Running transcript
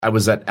I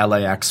was at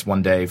LAX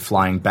one day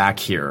flying back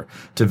here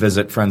to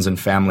visit friends and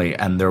family,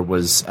 and there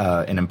was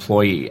an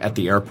employee at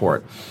the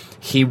airport.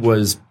 He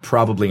was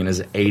probably in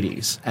his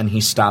 80s, and he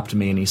stopped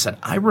me and he said,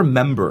 "I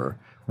remember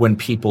when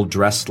people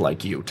dressed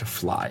like you to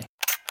fly."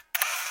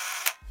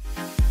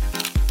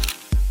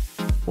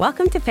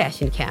 Welcome to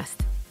Fashion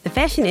Cast, the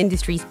fashion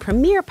industry's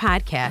premier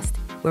podcast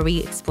where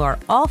we explore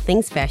all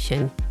things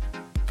fashion,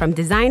 from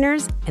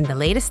designers and the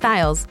latest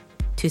styles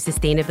to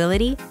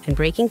sustainability and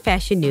breaking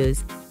fashion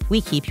news. We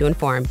keep you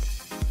informed.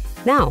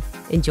 Now,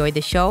 enjoy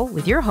the show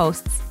with your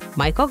hosts,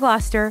 Michael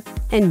Gloucester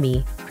and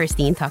me,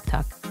 Christine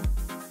Tuk-Tuk.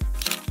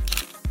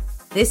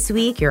 This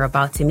week, you're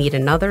about to meet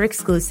another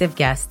exclusive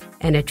guest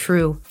and a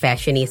true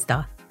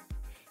fashionista.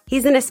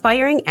 He's an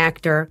aspiring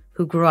actor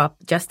who grew up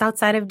just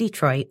outside of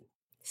Detroit,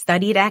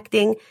 studied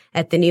acting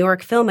at the New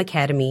York Film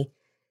Academy,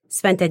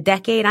 spent a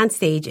decade on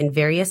stage in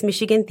various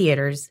Michigan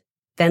theaters,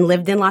 then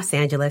lived in Los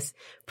Angeles,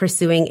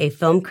 pursuing a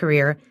film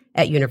career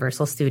at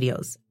Universal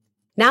Studios.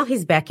 Now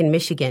he's back in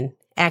Michigan,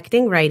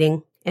 acting,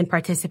 writing, and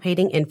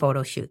participating in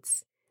photo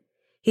shoots.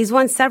 He's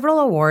won several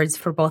awards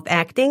for both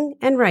acting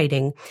and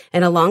writing,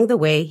 and along the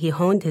way, he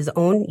honed his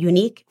own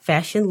unique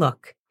fashion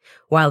look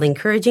while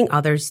encouraging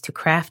others to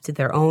craft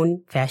their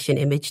own fashion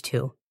image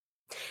too.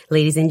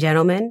 Ladies and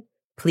gentlemen,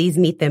 please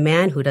meet the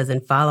man who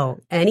doesn't follow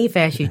any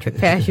fashion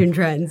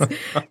trends.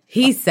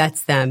 He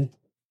sets them.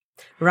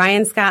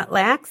 Ryan Scott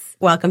Lax,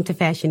 welcome to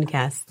Fashion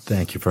Cast.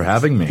 Thank you for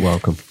having me.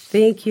 Welcome.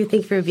 Thank you.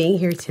 Thank you for being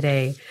here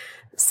today.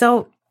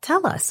 So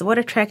tell us, what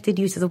attracted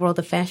you to the world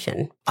of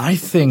fashion? I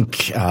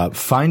think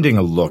finding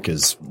a look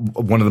is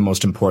one of the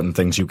most important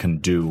things you can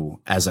do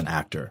as an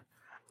actor.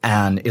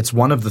 And it's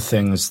one of the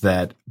things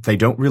that they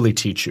don't really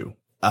teach you.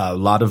 A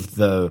lot of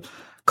the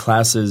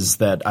classes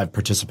that I've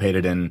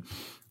participated in,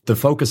 the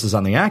focus is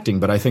on the acting,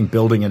 but I think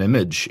building an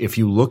image, if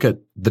you look at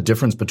the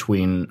difference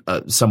between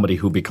somebody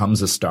who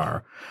becomes a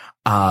star,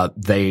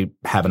 they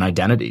have an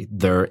identity.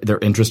 They're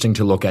interesting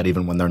to look at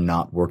even when they're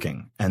not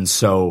working. And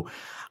so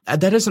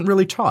that isn't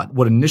really taught.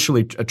 What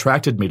initially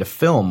attracted me to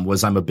film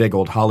was I'm a big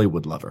old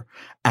Hollywood lover.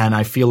 And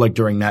I feel like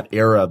during that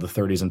era, the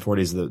 30s and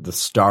 40s, the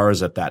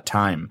stars at that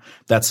time,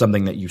 that's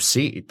something that you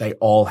see. They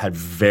all had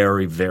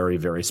very, very,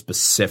 very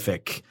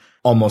specific,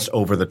 almost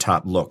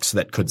over-the-top looks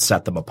that could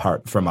set them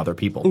apart from other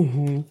people.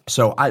 Mm-hmm.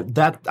 So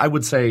I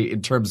would say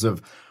in terms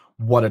of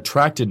what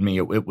attracted me,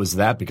 it was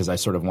that because I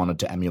sort of wanted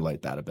to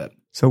emulate that a bit.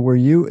 So were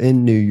you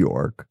in New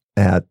York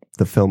at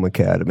the Film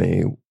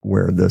Academy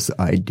where this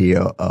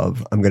idea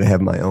of I'm going to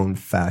have my own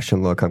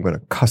fashion look, I'm going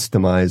to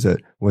customize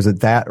it, was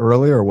it that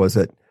early or was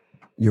it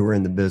you were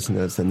in the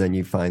business and then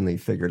you finally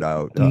figured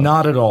out?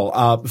 Not at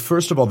all.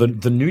 First of all,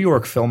 the New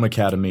York Film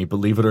Academy,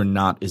 believe it or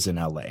not, is in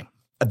LA.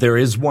 There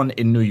is one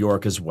in New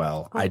York as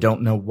well. I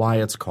don't know why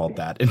it's called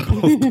that in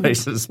both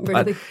places,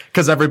 but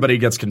because everybody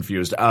gets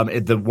confused.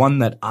 The one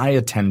that I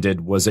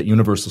attended was at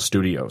Universal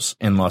Studios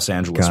in Los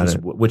Angeles,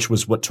 which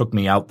was what took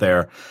me out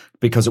there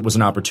because it was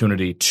an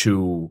opportunity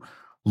to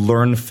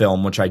learn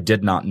film, which I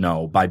did not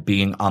know, by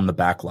being on the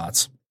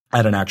backlots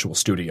at an actual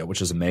studio,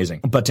 which is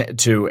amazing. But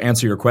to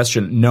answer your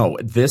question, no,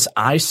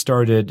 I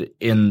started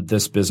in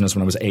this business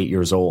when I was 8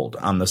 years old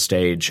on the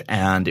stage,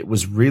 and it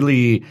was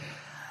really,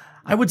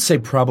 I would say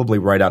probably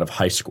right out of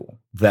high school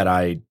that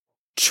I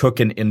took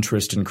an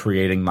interest in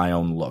creating my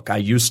own look. I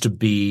used to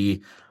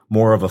be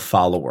more of a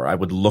follower. I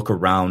would look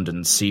around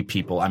and see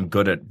people. I'm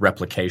good at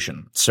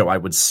replication. So I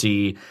would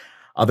see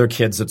other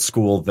kids at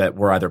school that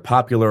were either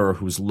popular or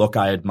whose look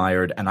I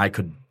admired, and I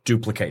could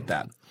duplicate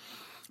that.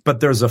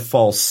 But there's a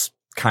false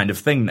kind of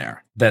thing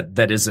there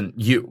that isn't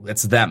you.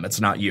 It's them.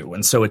 It's not you.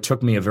 And so it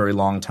took me a very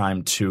long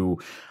time to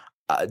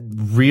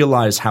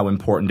realize how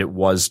important it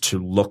was to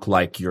look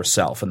like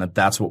yourself, and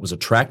that's what was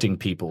attracting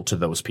people to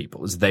those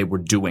people, is they were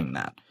doing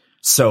that.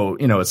 So,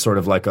 it's sort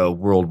of like a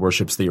world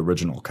worships the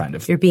original kind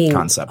of concept. You're being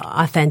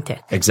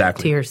authentic.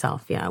 Exactly. To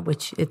yourself, yeah,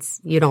 which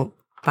you don't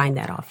find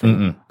that often.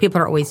 Mm-mm. People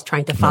are always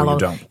trying to follow,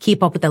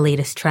 keep up with the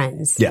latest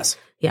trends. Yes.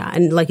 Yeah,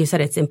 and like you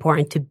said, it's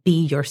important to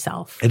be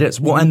yourself. It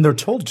is. Well, and they're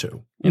told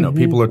to.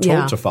 People are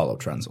told to follow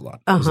trends a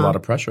lot. There's a lot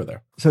of pressure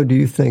there. So do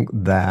you think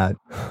that,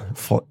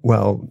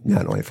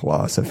 not only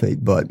philosophy,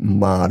 but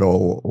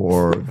model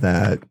or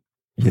that,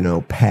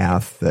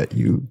 path that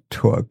you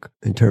took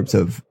in terms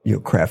of,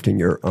 crafting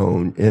your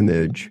own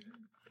image,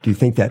 do you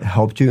think that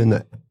helped you in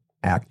the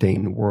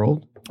acting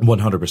world?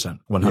 100%.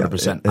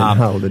 100%. And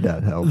how did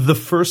that help? The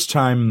first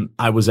time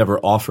I was ever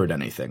offered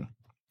anything,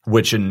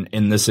 which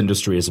in this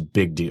industry is a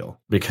big deal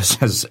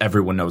because, as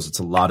everyone knows, it's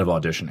a lot of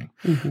auditioning.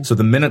 Mm-hmm. So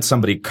the minute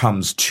somebody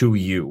comes to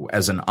you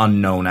as an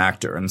unknown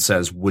actor and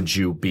says, would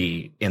you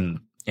be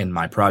in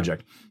my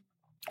project?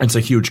 It's a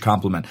huge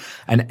compliment.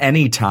 And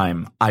any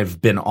time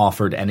I've been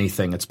offered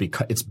anything,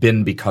 it's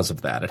been because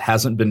of that. It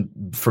hasn't been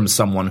from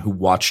someone who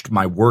watched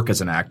my work as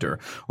an actor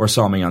or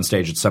saw me on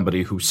stage. It's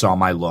somebody who saw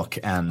my look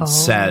and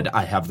said,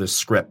 I have this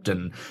script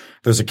and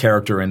there's a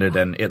character in it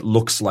and it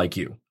looks like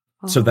you.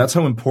 So that's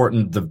how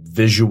important the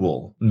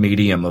visual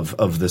medium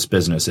of this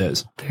business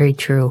is. Very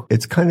true.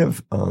 It's kind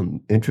of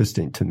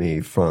interesting to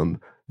me from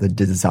the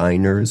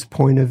designer's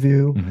point of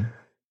view. Mm-hmm.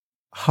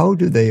 how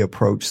do they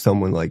approach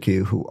someone like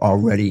you who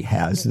already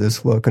has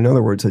this look? In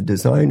other words, a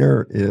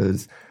designer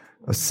is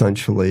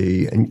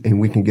essentially, and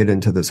we can get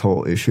into this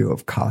whole issue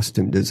of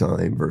costume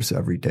design versus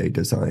everyday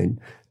design.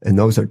 And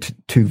those are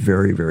two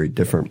very, very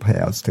different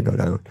paths to go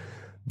down.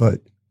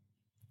 But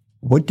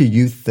what do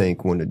you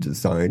think when a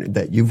designer,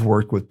 that you've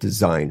worked with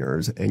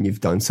designers and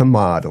you've done some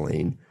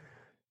modeling?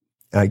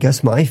 I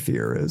guess my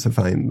fear is if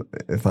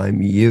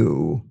I'm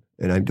you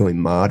and I'm doing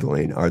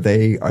modeling, are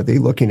they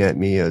looking at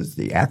me as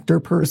the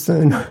actor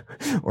person,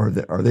 or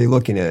are they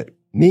looking at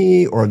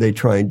me, or are they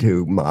trying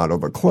to model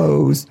the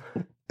clothes?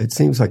 It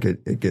seems like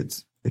it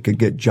could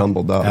get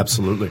jumbled up.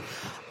 Absolutely.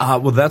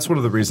 Well, that's one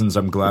of the reasons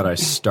I'm glad I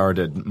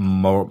started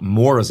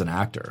more as an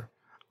actor,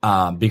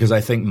 because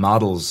I think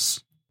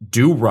models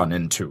do run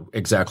into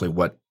exactly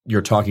what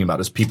you're talking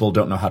about, is people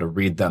don't know how to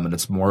read them, and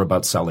it's more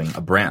about selling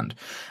a brand.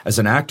 As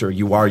an actor,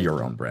 you are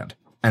your own brand.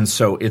 And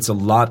so it's a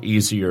lot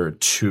easier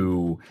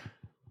to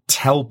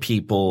tell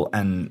people,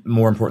 and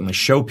more importantly,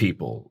 show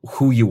people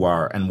who you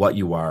are and what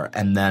you are.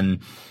 And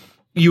then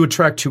you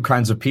attract two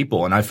kinds of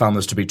people. And I found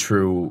this to be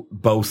true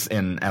both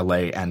in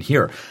LA and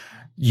here.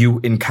 You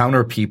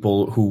encounter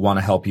people who want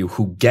to help you,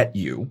 who get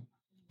you,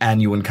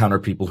 and you encounter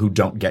people who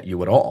don't get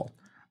you at all.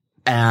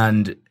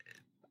 And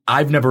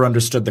I've never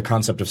understood the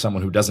concept of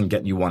someone who doesn't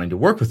get you wanting to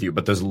work with you,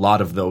 but there's a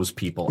lot of those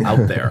people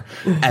out there.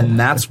 And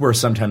that's where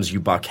sometimes you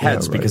buck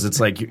heads, because it's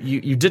like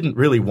you didn't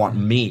really want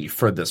me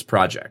for this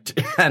project.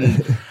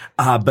 And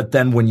but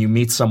then when you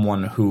meet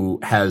someone who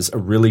has a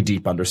really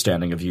deep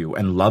understanding of you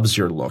and loves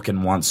your look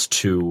and wants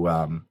to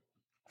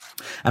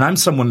and I'm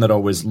someone that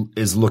always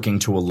is looking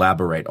to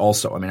elaborate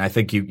also. I mean, I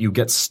think you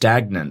get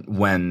stagnant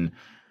when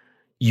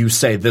you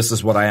say, this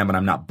is what I am and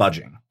I'm not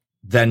budging.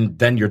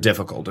 Then you're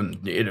difficult,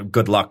 and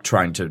good luck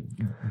trying to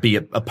be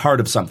a part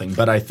of something.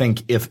 But I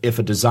think if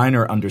a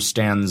designer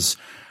understands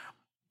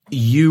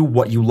you,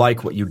 what you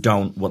like, what you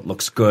don't, what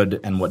looks good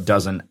and what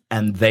doesn't,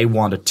 and they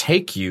want to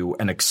take you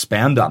and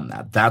expand on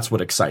that, that's what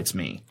excites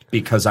me,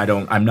 because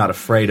I'm not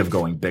afraid of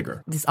going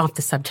bigger. This is off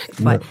the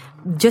subject, but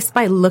just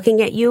by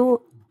looking at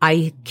you,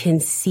 I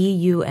can see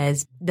you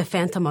as the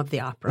Phantom of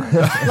the Opera.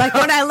 Like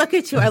when I look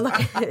at you,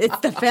 it's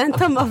the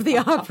Phantom of the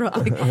Opera.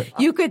 Like,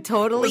 you could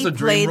totally play that. It was a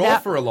dream role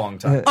for a long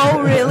time.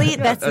 Oh, really?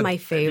 That's my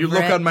favorite. You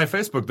look on my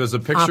Facebook, there's a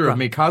picture of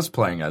me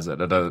cosplaying as it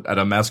at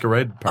a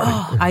masquerade party.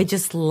 Oh, I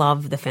just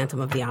love the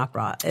Phantom of the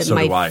Opera. It's so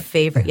my do I.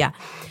 favorite. Yeah.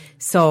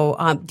 So,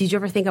 did you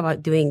ever think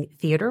about doing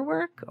theater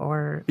work,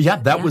 or? Yeah,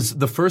 that was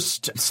the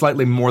first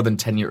slightly more than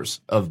 10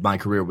 years of my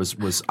career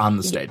was on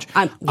the stage.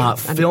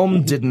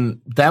 Film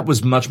didn't, that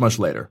was much, much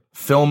later.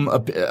 Film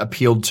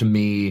appealed to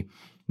me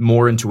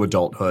more into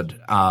adulthood.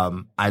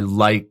 I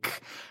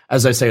like,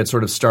 as I say, it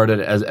sort of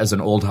started as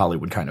an old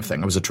Hollywood kind of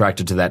thing. I was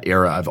attracted to that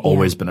era. I've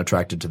always been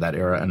attracted to that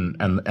era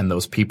and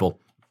those people.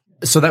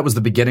 So that was the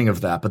beginning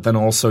of that. But then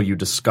also you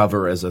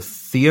discover as a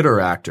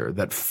theater actor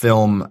that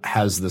film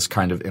has this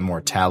kind of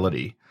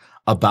immortality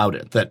about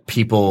it, that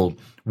people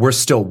were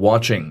still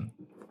watching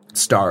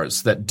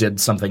stars that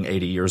did something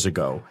 80 years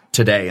ago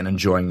today and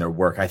enjoying their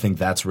work. I think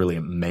that's really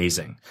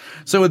amazing.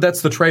 So that's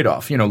the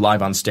trade-off.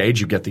 Live on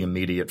stage, you get the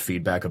immediate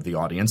feedback of the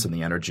audience and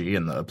the energy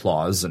and the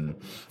applause and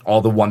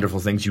all the wonderful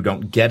things you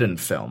don't get in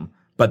film.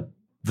 But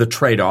the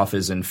trade-off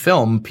is in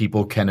film,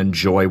 people can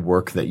enjoy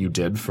work that you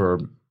did for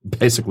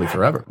basically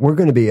forever. We're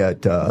going to be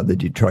at the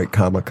Detroit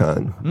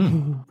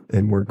Comic-Con,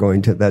 and we're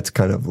going to, that's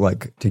kind of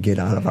like to get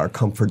out of our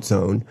comfort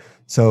zone.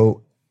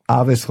 So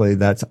obviously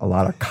that's a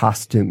lot of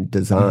costume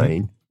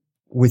design.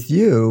 With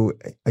you,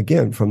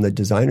 again, from the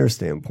designer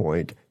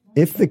standpoint,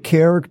 if the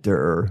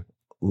character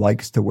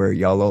likes to wear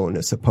yellow and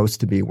is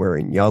supposed to be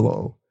wearing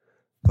yellow,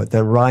 but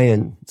then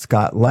Ryan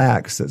Scott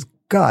Lack says,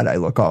 God, I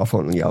look awful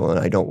in yellow and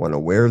I don't want to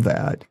wear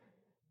that,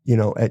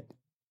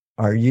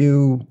 how are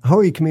you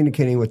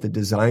communicating with the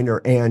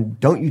designer? And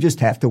don't you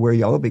just have to wear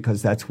yellow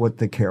because that's what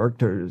the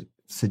character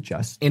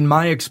suggests? In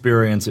my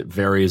experience, it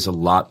varies a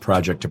lot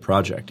project to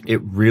project.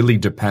 It really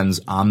depends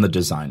on the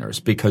designers,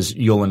 because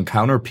you'll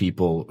encounter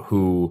people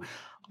who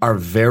are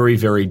very,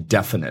 very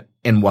definite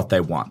in what they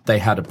want. They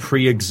had a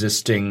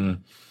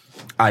pre-existing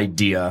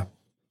idea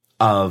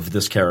of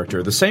this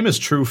character. The same is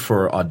true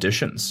for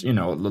auditions.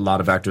 A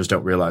lot of actors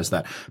don't realize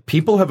that.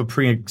 People have a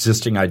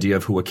pre-existing idea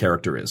of who a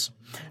character is.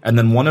 And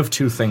then one of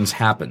two things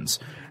happens.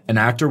 An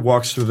actor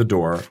walks through the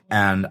door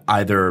and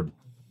either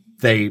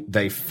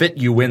they fit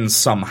you in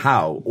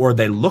somehow, or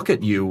they look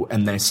at you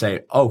and they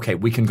say, okay,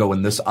 we can go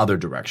in this other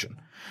direction.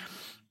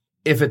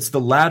 If it's the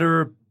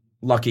latter,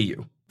 lucky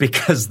you,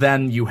 because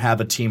then you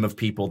have a team of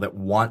people that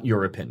want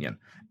your opinion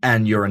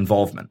and your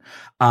involvement.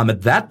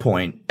 At that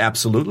point,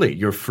 absolutely,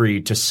 you're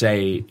free to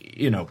say,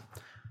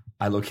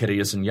 I look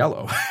hideous in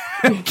yellow.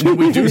 Can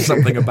we do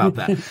something about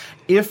that?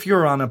 If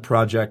you're on a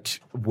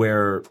project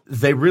where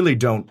they really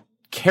don't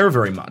care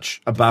very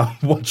much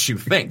about what you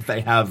think,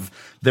 they have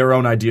their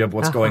own idea of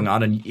what's going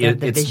on, and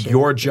it's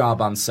your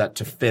job on set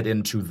to fit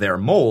into their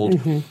mold.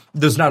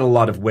 There's not a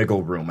lot of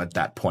wiggle room at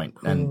that point,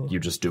 and you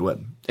just do it.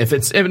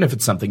 Even if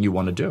it's something you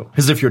want to do.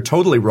 Because if you're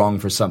totally wrong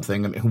for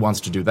something, who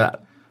wants to do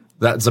that?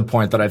 That's a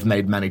point that I've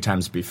made many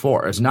times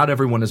before. Is not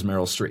everyone is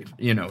Meryl Streep.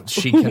 You know,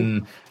 she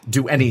can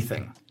do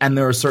anything. And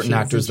there are certain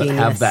actors that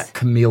have that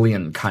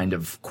chameleon kind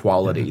of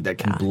quality that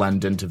can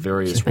blend into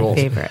various roles.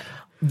 My favorite.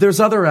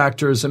 There's other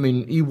actors. I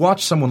mean, you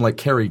watch someone like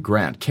Cary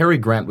Grant. Cary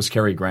Grant was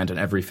Cary Grant in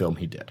every film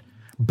he did.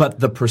 But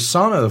the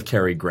persona of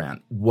Cary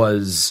Grant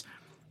was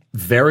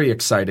very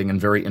exciting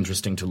and very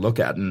interesting to look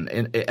at, and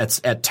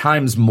it's at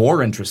times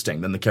more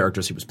interesting than the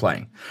characters he was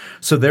playing.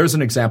 So there's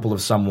an example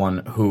of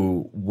someone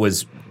who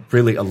was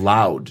really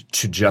allowed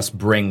to just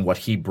bring what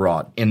he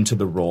brought into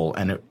the role,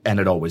 and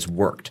it always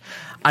worked.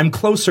 I'm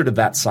closer to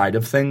that side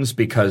of things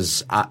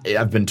because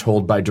I've been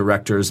told by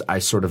directors I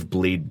sort of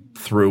bleed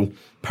through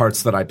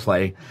parts that I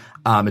play.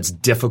 It's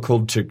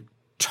difficult to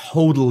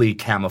totally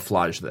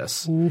camouflage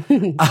this.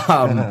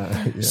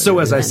 So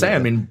as I say, I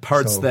mean,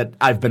 parts that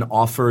I've been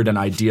offered and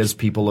ideas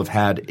people have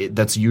had,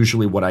 that's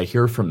usually what I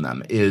hear from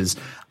them is,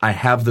 I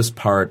have this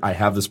part, I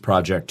have this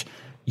project,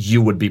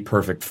 you would be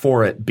perfect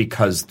for it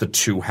because the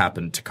two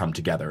happen to come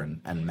together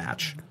and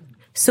match.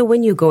 So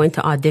when you go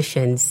into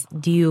auditions,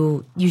 do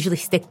you usually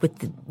stick with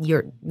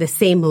the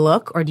same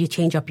look, or do you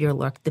change up your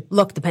look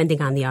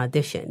depending on the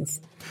auditions?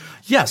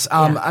 Yes.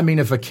 I mean,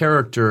 if a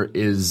character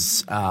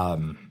is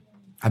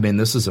I mean,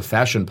 this is a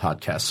fashion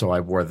podcast, so I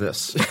wore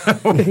this.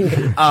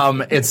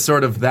 It's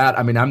sort of that.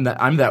 I mean, I'm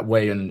that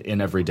way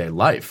in everyday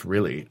life,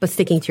 really. But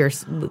sticking to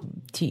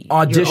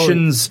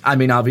auditions, I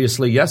mean,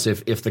 obviously, yes.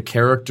 If the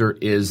character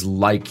is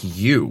like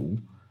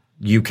you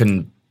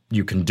can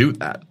do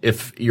that.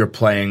 If you're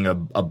playing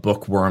a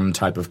bookworm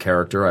type of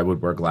character, I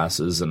would wear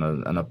glasses and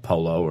a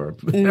polo or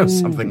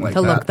something like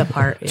that. To look the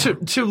part. Yeah.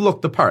 To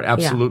look the part,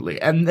 absolutely.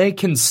 Yeah. And they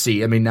can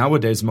see. I mean,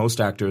 nowadays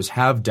most actors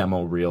have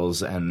demo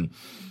reels and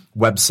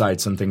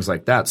websites and things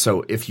like that.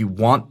 So if you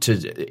want to,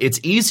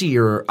 it's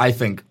easier, I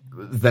think,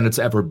 than it's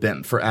ever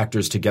been for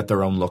actors to get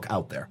their own look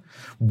out there.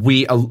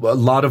 A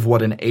lot of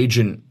what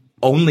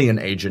only an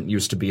agent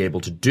used to be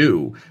able to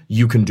do,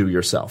 you can do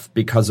yourself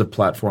because of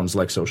platforms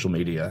like social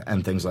media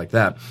and things like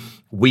that.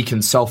 We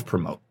can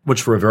self-promote,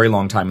 which for a very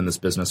long time in this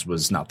business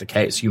was not the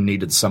case. You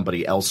needed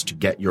somebody else to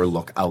get your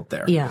look out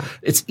there. Yeah.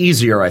 It's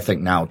easier, I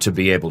think, now to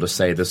be able to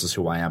say, this is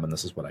who I am and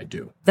this is what I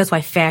do. That's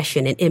why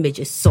fashion and image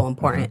is so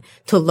important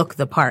to look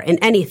the part in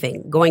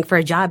anything, going for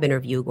a job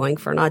interview, going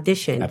for an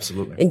audition.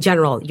 Absolutely. In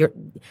general, your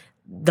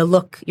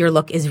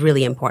look is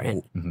really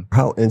important. Mm-hmm.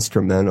 How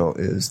instrumental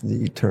is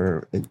the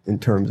term in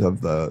terms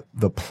of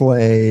the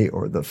play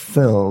or the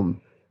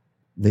film,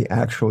 the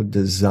actual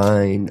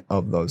design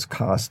of those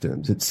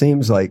costumes? It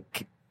seems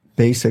like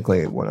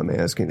basically what I'm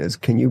asking is,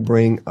 can you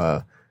bring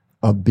a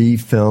B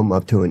film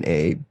up to an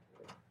A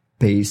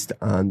based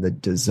on the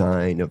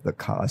design of the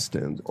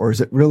costumes? Or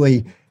is it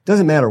really,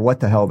 doesn't matter what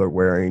the hell they're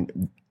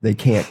wearing, they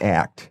can't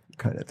act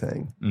kind of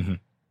thing? Mm-hmm.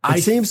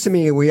 It seems to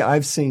me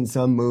I've seen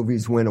some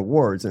movies win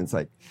awards, and it's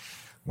like,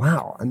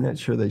 wow, I'm not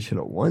sure they should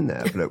have won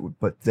that,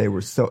 but they were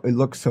it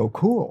looked so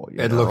cool.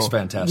 It looks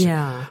fantastic.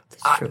 Yeah,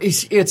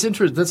 it's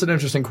interesting. That's an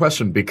interesting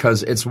question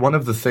because it's one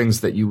of the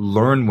things that you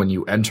learn when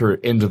you enter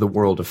into the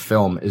world of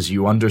film is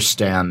you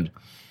understand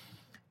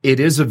it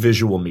is a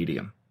visual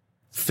medium.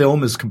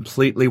 Film is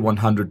completely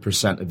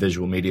 100% a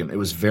visual medium. It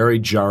was very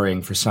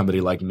jarring for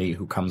somebody like me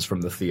who comes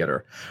from the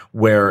theater,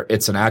 where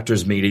it's an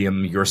actor's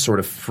medium. You're sort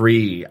of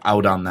free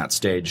out on that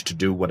stage to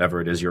do whatever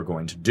it is you're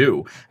going to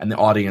do. And the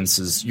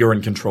audience you're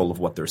in control of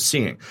what they're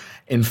seeing.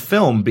 In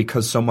film,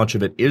 because so much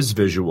of it is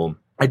visual,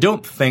 I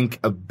don't think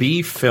a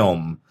B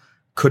film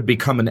could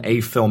become an A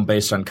film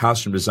based on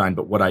costume design.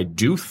 But what I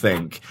do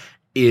think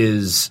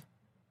is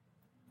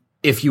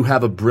if you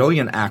have a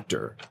brilliant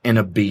actor in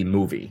a B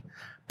movie,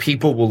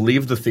 people will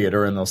leave the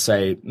theater and they'll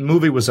say,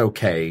 movie was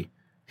okay,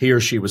 he or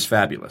she was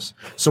fabulous.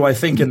 So I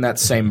think in that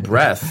same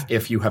breath,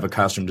 if you have a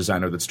costume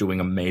designer that's doing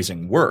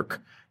amazing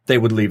work, they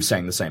would leave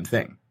saying the same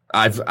thing.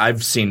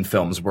 I've seen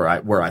films where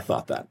I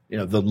thought that,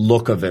 the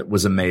look of it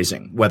was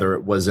amazing, whether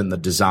it was in the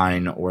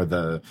design or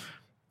the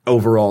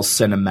overall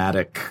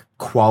cinematic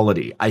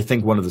quality. I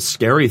think one of the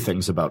scary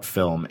things about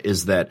film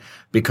is that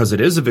because it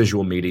is a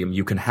visual medium,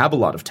 you can have a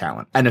lot of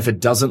talent. And if it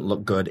doesn't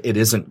look good, it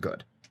isn't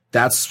good.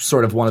 That's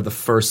sort of one of the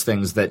first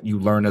things that you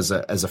learn as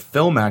a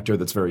film actor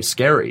that's very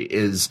scary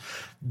is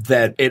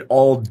that it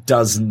all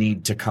does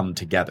need to come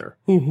together.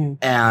 Mm-hmm.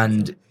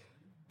 And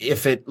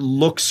if it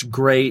looks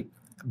great,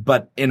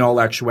 but in all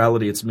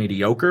actuality it's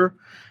mediocre,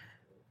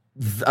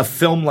 a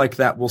film like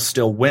that will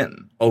still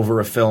win over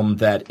a film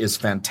that is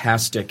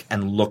fantastic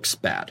and looks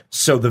bad.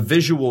 So the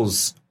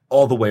visuals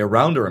all the way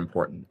around are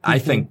important. Mm-hmm. I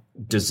think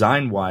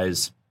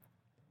design-wise,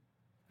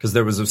 because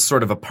there was a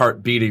sort of a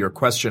part B to your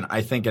question,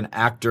 I think an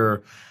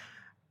actor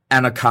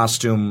and a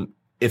costume,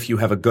 if you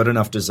have a good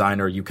enough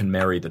designer, you can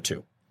marry the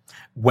two.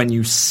 When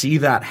you see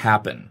that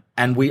happen,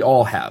 and we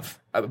all have,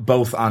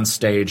 both on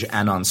stage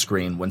and on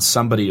screen, when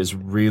somebody is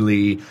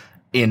really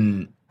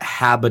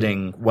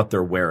inhabiting what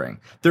they're wearing,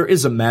 there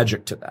is a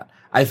magic to that.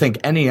 I think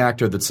any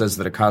actor that says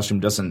that a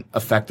costume doesn't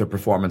affect their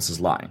performance is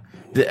lying.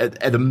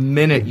 The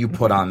minute you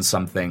put on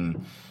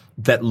something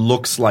that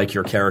looks like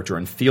your character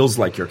and feels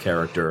like your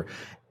character,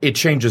 it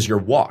changes your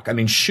walk. I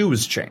mean,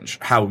 shoes change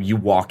how you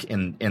walk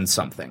in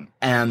something.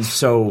 And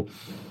so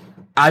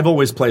I've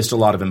always placed a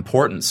lot of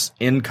importance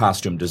in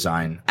costume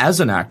design as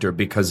an actor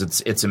because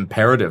it's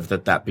imperative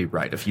that be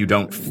right. If you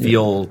don't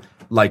feel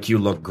like you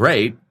look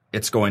great,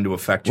 it's going to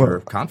affect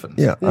your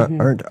confidence. Yeah,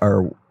 aren't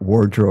our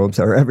wardrobes,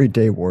 our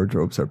everyday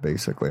wardrobes are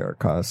basically our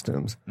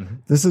costumes. Mm-hmm.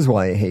 This is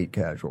why I hate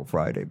Casual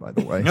Friday, by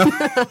the way.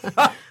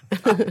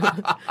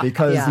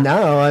 Because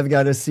now I've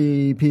got to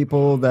see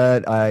people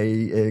that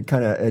I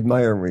kind of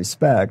admire and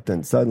respect,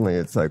 and suddenly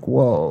it's like,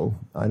 whoa,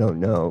 I don't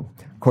know.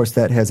 Of course,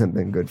 that hasn't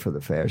been good for the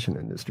fashion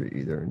industry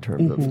either in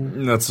terms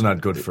of... That's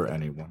not good for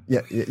anyone.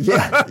 Yeah.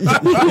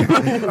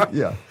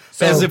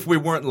 So, as if we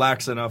weren't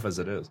lax enough as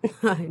it is.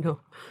 I know.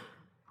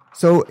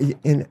 So,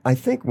 and I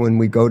think when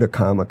we go to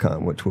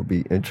Comic-Con, which will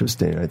be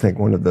interesting, I think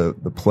one of the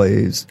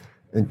plays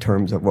in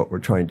terms of what we're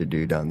trying to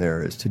do down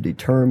there is to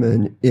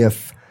determine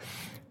if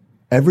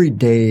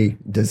everyday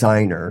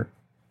designer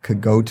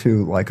could go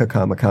to like a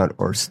Comic-Con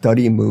or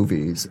study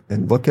movies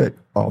and look at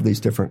all these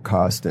different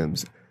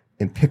costumes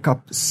and pick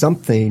up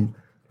something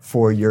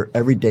for your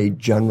everyday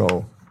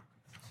general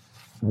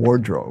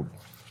wardrobe,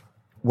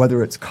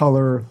 whether it's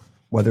color,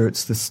 whether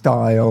it's the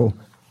style,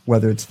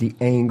 whether it's the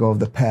angle,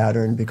 the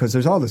pattern, because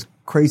there's all this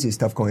crazy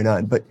stuff going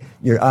on, but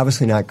you're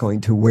obviously not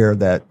going to wear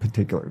that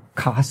particular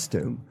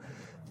costume.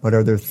 But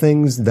are there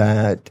things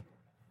that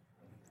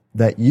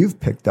you've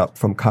picked up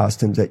from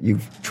costumes that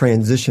you've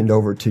transitioned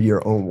over to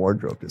your own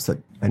wardrobe? It's like,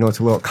 I know it's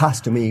a little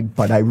costumey,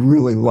 but I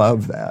really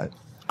love that.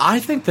 I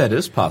think that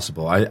is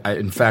possible. I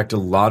in fact, a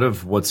lot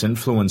of what's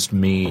influenced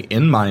me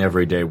in my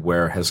everyday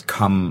wear has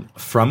come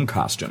from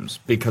costumes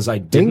because I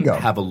didn't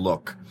have a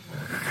look.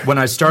 When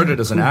I started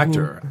as an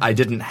actor, I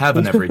didn't have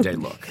an everyday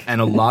look.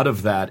 And a lot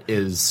of that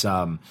is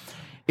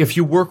if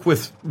you work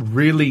with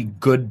really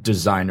good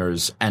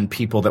designers and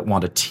people that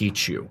want to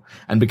teach you.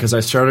 And because I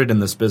started in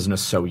this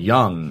business so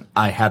young,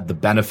 I had the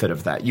benefit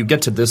of that. You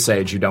get to this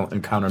age, you don't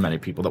encounter many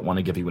people that want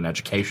to give you an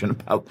education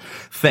about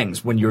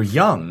things. When you're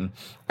young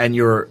and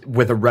you're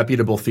with a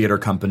reputable theater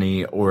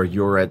company or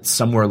you're at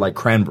somewhere like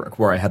Cranbrook,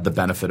 where I had the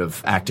benefit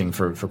of acting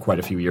for quite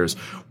a few years,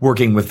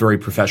 working with very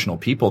professional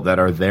people that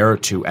are there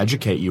to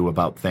educate you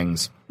about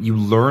things, you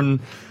learn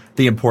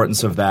the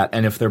importance of that.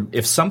 And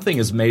if something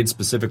is made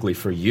specifically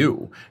for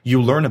you,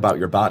 you learn about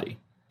your body.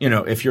 You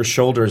know, if your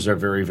shoulders are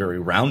very, very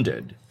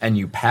rounded and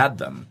you pad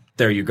them,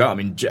 there you go. I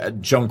mean,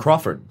 Joan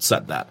Crawford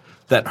said that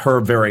her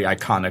very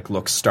iconic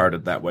look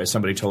started that way.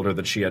 Somebody told her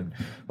that she had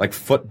like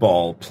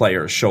football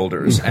player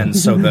shoulders. And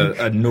so the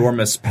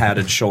enormous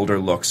padded shoulder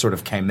look sort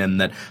of came in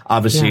that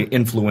obviously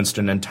influenced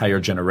an entire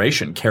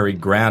generation. Cary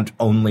Grant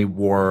only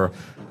wore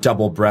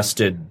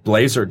double-breasted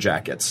blazer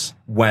jackets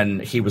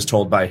when he was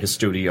told by his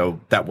studio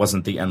that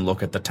wasn't the end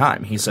look at the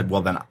time. He said,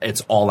 well, then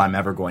it's all I'm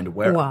ever going to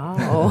wear.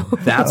 Wow.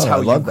 That's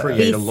how you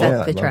create a look. He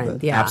set the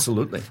trend,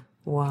 Absolutely.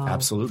 Wow.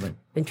 Absolutely.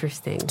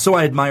 Interesting. So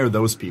I admire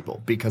those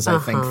people because I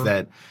think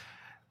that,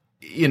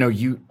 you know,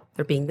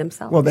 they're being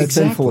themselves. Well, that's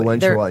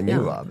influential on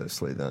you,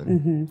 obviously, then.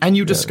 Mm-hmm. And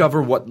you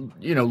discover what,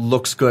 you know,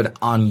 looks good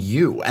on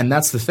you. And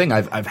that's the thing.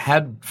 I've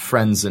had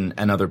friends and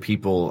other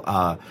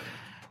people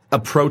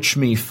approach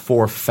me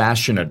for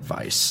fashion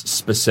advice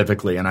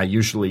specifically, and I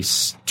usually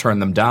turn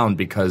them down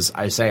because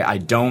I say I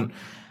don't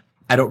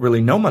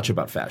really know much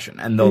about fashion.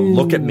 And they'll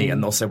look at me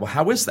and they'll say, well,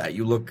 how is that?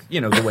 You look,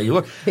 you know, the way you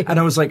look. And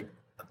I was like,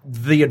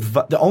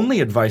 the only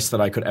advice that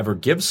I could ever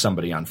give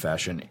somebody on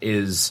fashion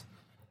is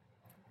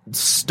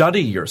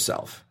study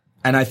yourself.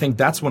 And I think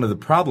that's one of the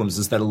problems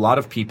is that a lot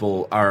of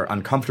people are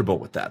uncomfortable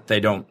with that. They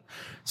don't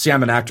see,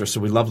 I'm an actor,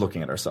 so we love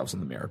looking at ourselves in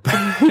the mirror.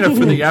 But, you know,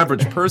 for the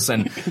average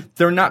person,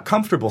 they're not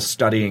comfortable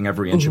studying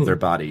every inch of their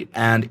body.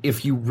 And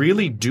if you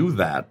really do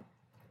that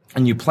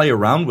and you play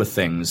around with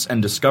things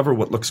and discover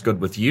what looks good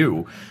with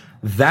you,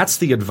 that's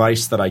the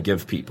advice that I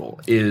give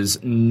people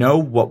is know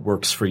what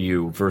works for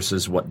you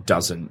versus what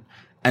doesn't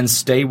and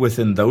stay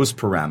within those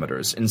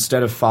parameters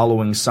instead of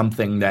following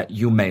something that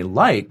you may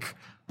like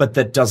but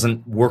that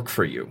doesn't work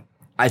for you.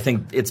 I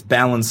think it's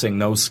balancing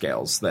those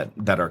scales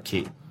that are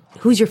key.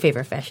 Who's your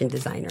favorite fashion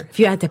designer, if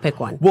you had to pick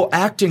one? Well,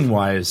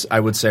 acting-wise, I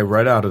would say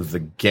right out of the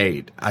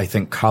gate, I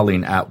think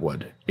Colleen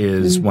Atwood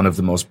is one of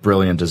the most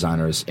brilliant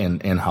designers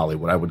in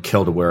Hollywood. I would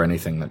kill to wear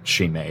anything that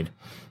she made.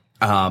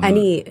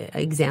 Any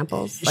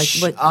examples?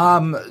 Like what?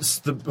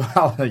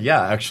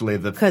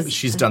 Actually,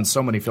 she's done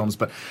so many films,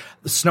 but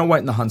Snow White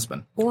and the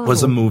Huntsman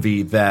was a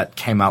movie that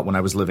came out when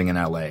I was living in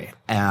L.A.,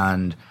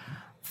 and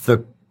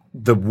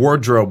the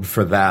wardrobe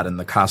for that and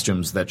the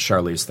costumes that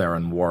Charlize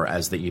Theron wore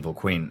as the Evil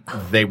Queen,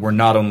 they were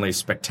not only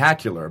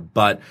spectacular,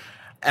 but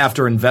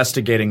after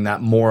investigating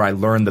that more, I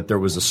learned that there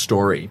was a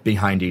story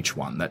behind each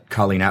one, that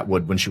Colleen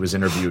Atwood, when she was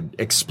interviewed,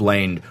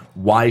 explained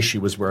why she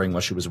was wearing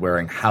what she was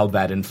wearing, how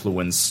that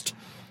influenced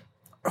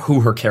who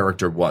her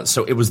character was.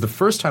 So it was the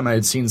first time I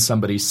had seen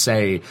somebody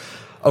say,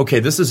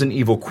 okay, this is an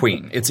evil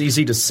queen. It's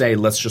easy to say,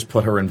 let's just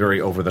put her in very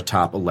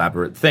over-the-top,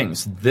 elaborate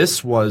things.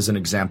 This was an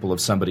example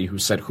of somebody who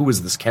said, who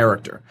is this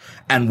character?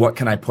 And what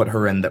can I put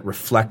her in that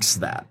reflects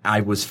that?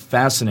 I was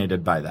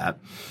fascinated by that.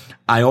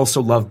 I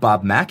also love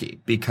Bob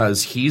Mackie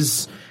because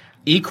he's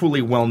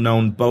equally well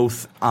known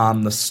both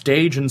on the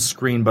stage and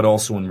screen, but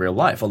also in real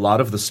life. A lot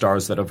of the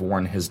stars that have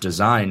worn his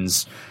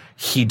designs,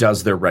 he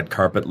does their red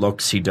carpet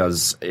looks. He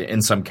does,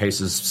 in some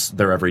cases,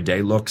 their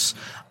everyday looks.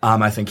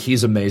 I think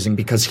he's amazing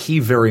because he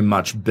very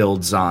much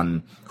builds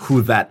on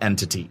who that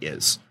entity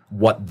is,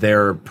 what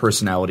their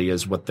personality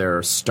is, what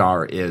their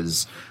star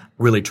is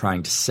really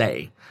trying to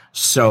say.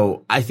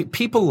 So I think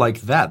people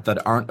like that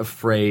aren't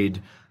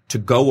afraid to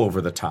go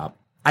over the top.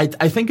 I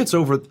think it's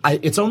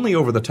only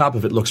over the top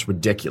if it looks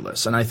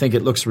ridiculous. And I think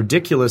it looks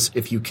ridiculous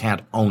if you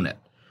can't own it.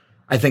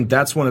 I think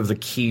that's one of the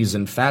keys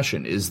in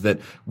fashion is that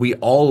we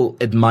all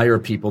admire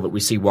people that we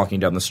see walking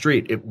down the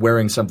street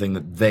wearing something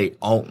that they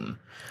own.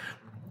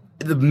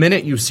 The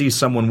minute you see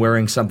someone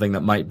wearing something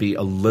that might be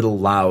a little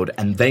loud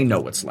and they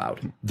know it's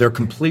loud, they're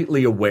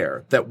completely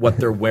aware that what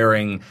they're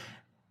wearing,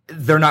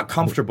 they're not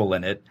comfortable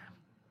in it.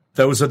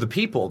 Those are the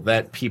people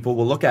that people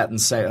will look at and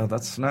say, "Oh,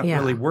 that's not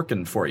really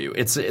working for you."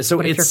 It's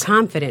you're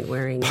confident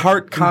wearing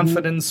part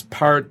confidence,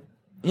 part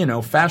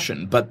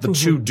fashion, but the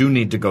two do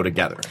need to go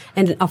together.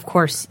 And of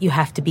course, you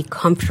have to be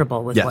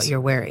comfortable with what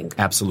you're wearing.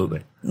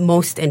 Absolutely.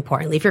 Most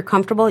importantly, if you're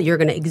comfortable, you're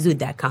going to exude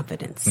that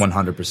confidence.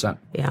 100%.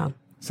 Yeah.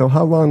 So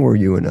how long were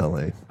you in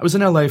LA? I was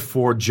in LA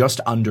for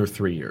just under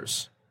 3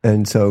 years.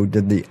 And so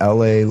did the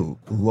LA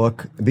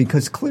look,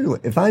 because clearly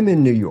if I'm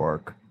in New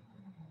York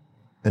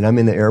and I'm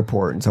in the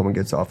airport and someone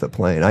gets off the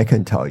plane, I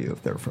can tell you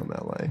if they're from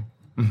LA.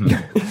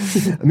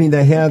 Mm-hmm. I mean,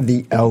 they have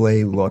the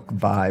LA look,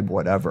 vibe,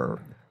 whatever.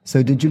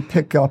 So did you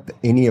pick up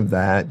any of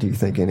that? Do you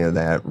think any of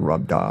that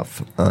rubbed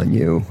off on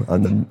you,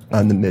 on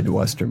the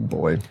Midwestern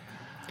boy?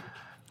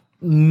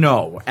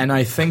 No, and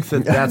I think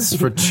that's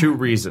for two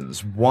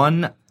reasons.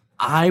 One,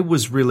 I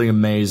was really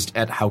amazed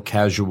at how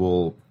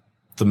casual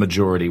the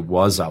majority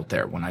was out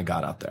there when I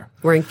got out there.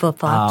 Wearing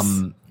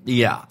flip-flops.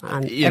 Yeah.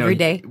 Every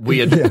day. We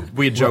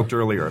had joked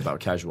earlier about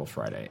Casual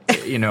Friday.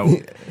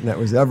 That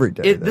was every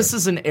day. This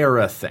is an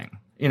era thing.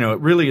 It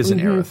really is an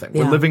era thing.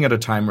 We're living at a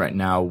time right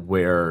now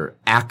where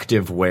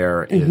active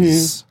wear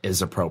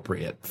is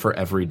appropriate for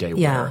everyday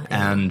wear.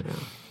 And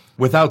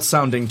without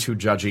sounding too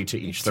judgy to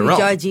each their own.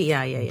 Too judgy,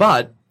 yeah.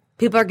 But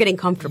people are getting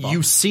comfortable.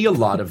 You see a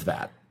lot of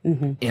that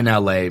in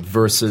LA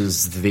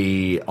versus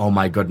the, oh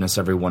my goodness,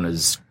 everyone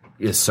is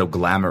so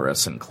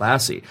glamorous and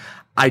classy.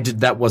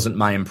 That wasn't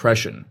my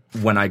impression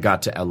when I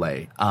got to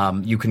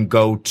LA. You can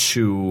go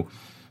to,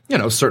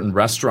 certain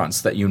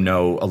restaurants that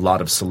a lot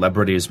of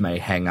celebrities may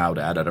hang out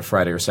at a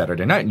Friday or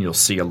Saturday night, and you'll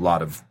see a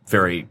lot of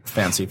very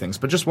fancy things.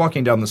 But just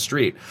walking down the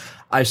street,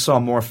 I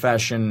saw more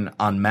fashion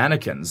on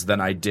mannequins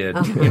than I did,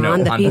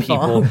 on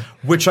people,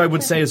 which I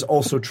would say is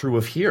also true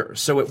of here.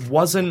 So it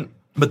wasn't.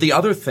 But the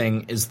other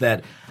thing is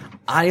that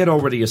I had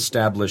already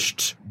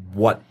established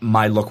what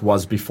my look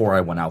was before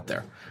I went out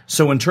there.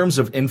 So in terms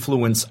of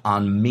influence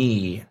on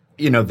me,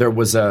 I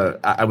was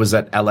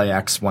at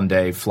LAX one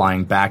day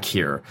flying back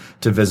here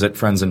to visit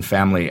friends and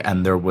family,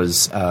 and there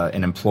was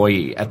an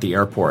employee at the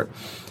airport.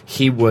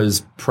 He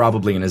was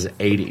probably in his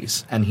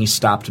 80s, and he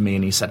stopped me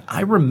and he said,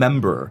 "I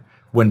remember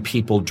when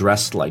people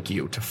dressed like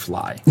you to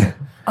fly."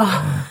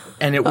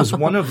 And it was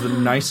one of the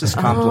nicest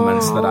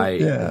compliments that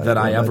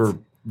I ever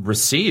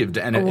received,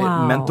 and it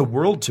meant the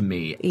world to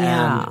me.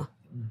 Yeah. And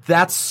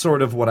that's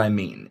sort of what I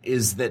mean,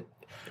 is that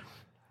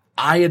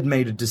I had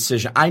made a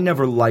decision. I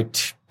never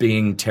liked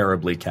being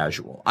terribly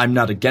casual. I'm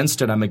not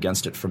against it. I'm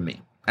against it for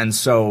me. And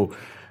so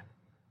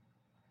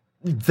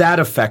that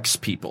affects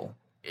people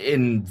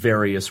in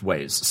various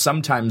ways.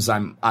 Sometimes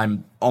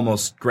I'm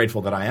almost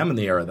grateful that I am in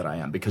the era that I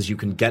am because you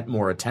can get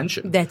more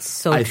attention. That's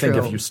so true. I think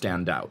if you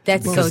stand out.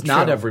 That's so true. Because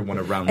not everyone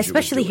around you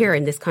especially here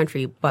in this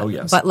country. But,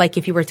 yes. But like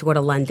if you were to go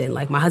to London,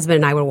 like my husband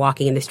and I were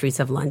walking in the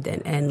streets of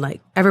London and like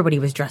everybody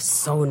was dressed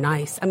so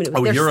nice. I mean,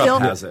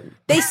 Europe has it.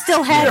 They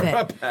still have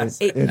Europe has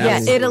it.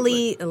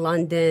 Italy,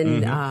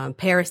 London,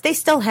 Paris, they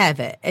still have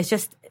it. It's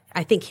just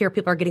I think here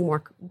people are getting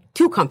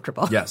too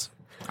comfortable. Yes.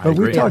 But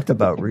we talked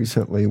about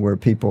recently where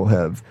people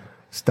have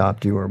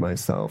stopped you or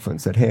myself and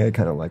said, "Hey, I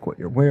kind of like what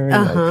you're wearing.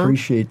 I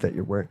appreciate that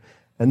you're wearing."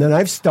 And then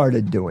I've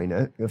started doing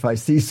it. If I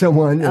see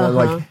someone,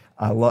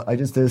 I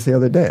just did this the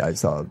other day. I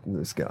saw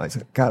this guy. I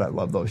said, "God, I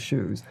love those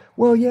shoes."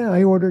 Well, yeah,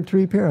 I ordered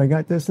 3 pair. I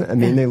got this. I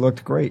mean, they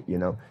looked great,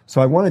 So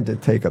I wanted to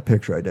take a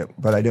picture.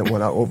 But I didn't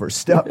want to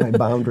overstep my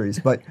boundaries.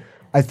 But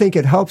I think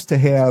it helps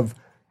to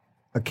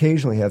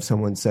occasionally have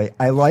someone say,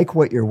 "I like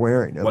what you're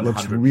wearing. It 100%.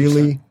 Looks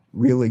really,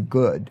 really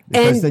good."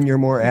 Because then you're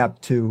more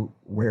apt to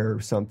wear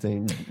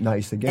something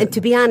nice again. And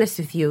to be honest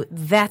with you,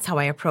 that's how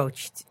I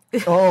approached.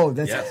 That's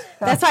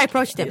how I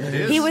approached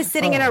him. He was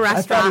sitting in a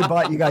restaurant. I thought he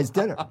bought you guys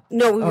dinner.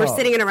 No, we were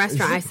sitting in a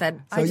restaurant. I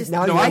said, I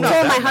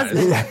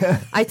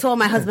told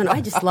my husband,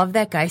 I just love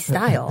that guy's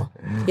style.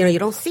 You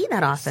don't see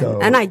that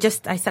often. And I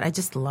said, I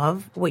just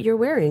love what you're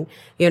wearing.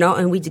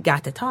 And we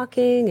got to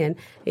talking, and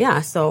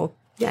so.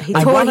 Yeah,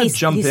 I want to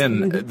jump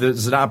in.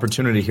 There's an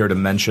opportunity here to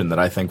mention that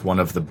I think one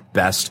of the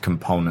best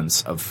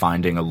components of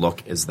finding a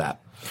look is that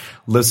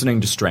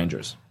listening to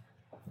strangers.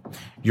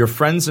 Your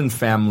friends and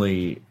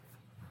family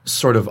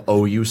sort of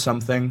owe you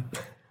something,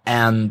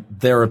 and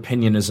their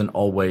opinion isn't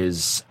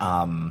always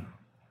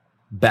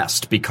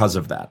best because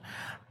of that.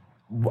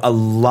 A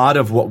lot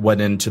of what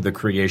went into the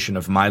creation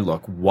of my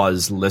look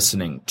was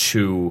listening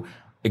to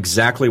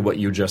exactly what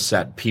you just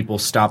said, people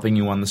stopping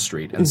you on the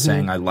street and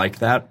saying, I like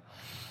that.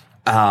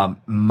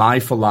 My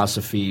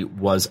philosophy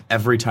was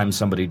every time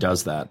somebody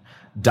does that,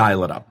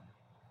 dial it up.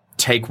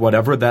 Take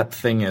whatever that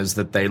thing is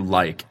that they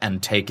like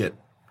and take it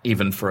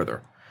even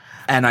further.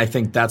 And I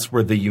think that's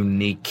where the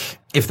unique,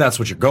 if that's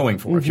what you're going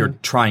for, if you're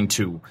trying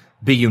to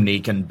be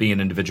unique and be an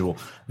individual,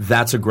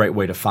 that's a great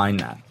way to find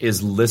that,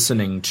 is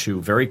listening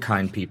to very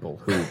kind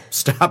people who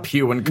stop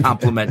you and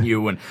compliment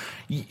you. And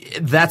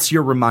that's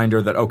your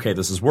reminder that, okay,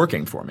 this is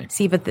working for me.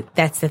 See, but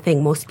that's the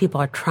thing. Most people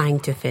are trying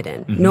to fit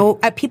in. No,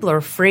 people are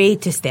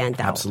afraid to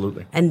stand out.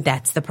 Absolutely. And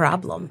that's the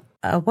problem.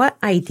 What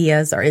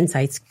ideas or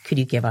insights could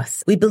you give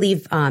us? We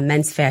believe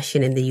men's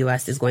fashion in the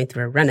U.S. is going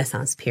through a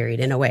renaissance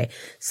period in a way.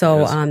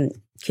 So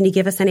can you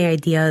give us any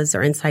ideas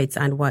or insights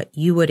on what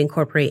you would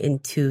incorporate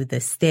into the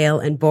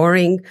stale and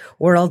boring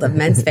world of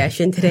men's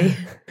fashion today?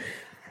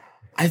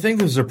 I think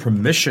there's a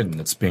permission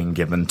that's being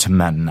given to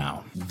men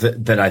now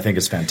that I think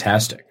is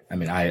fantastic. I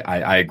mean,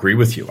 I agree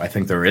with you. I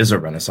think there is a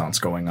renaissance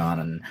going on,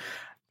 and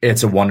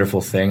it's a wonderful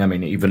thing. I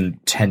mean, even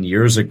 10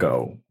 years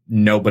ago,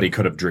 nobody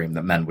could have dreamed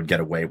that men would get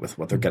away with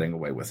what they're getting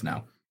away with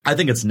now. I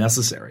think it's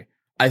necessary.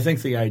 I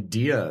think the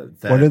idea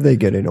that— What are they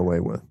getting away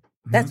with?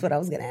 That's what I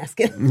was going to ask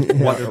you.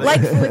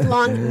 Like with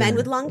men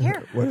with long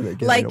hair. What are they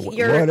getting like away?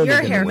 your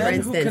hair, for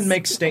instance. Who can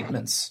make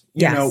statements.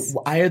 Yes. You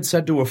know, I had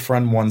said to a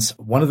friend once,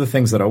 one of the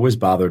things that always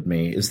bothered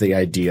me is the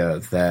idea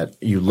that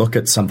you look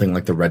at something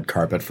like the red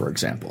carpet, for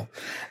example,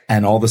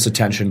 and all this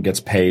attention gets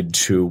paid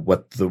to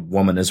what the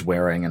woman is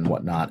wearing and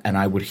whatnot. And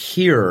I would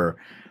hear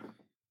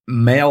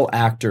male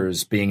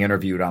actors being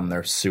interviewed on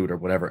their suit or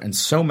whatever, and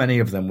so many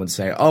of them would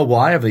say, oh, well,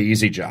 I have the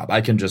easy job. I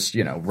can just,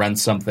 rent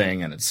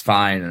something and it's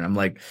fine. And I'm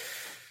like—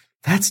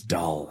 that's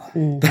dull.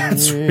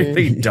 That's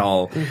really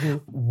dull.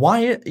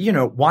 Why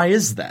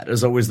is that?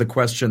 Is always the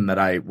question that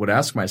I would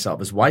ask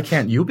myself, is why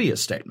can't you be a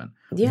statement?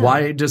 Yeah.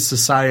 Why does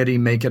society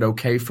make it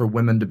okay for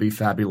women to be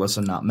fabulous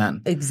and not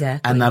men?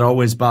 Exactly. And that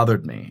always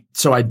bothered me.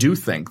 So I do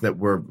think that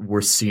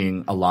we're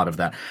seeing a lot of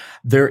that.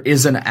 There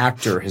is an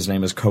actor, his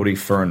name is Cody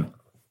Fern,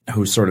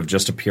 who sort of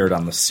just appeared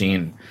on the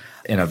scene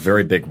in a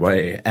very big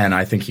way. And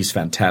I think he's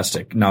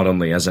fantastic, not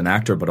only as an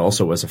actor, but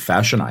also as a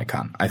fashion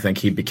icon. I think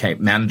he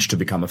managed to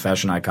become a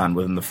fashion icon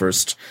within the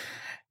first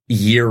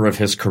year of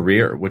his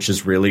career, which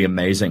is really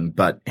amazing.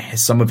 But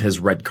some of his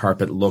red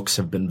carpet looks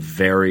have been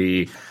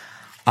very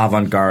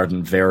avant-garde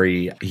and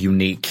very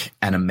unique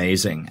and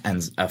amazing.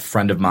 And a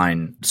friend of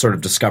mine sort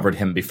of discovered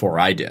him before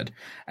I did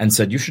and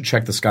said, you should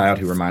check this guy out.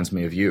 He reminds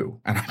me of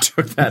you. And I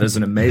took that as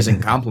an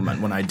amazing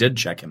compliment when I did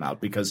check him out,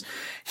 because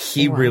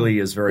he really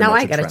is very now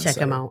much I got to check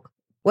him out.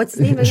 What's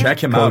the name of him?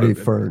 Check him Cody out.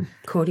 Fern.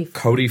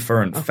 Cody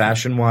Fern. Okay.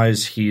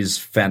 Fashion-wise, he's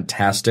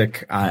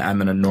fantastic.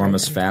 I'm an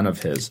enormous fan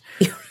of his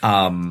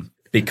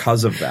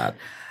because of that.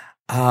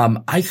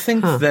 I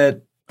think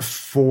that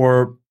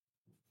for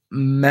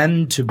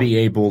men to be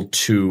able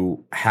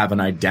to have an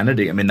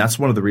identity, I mean, that's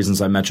one of the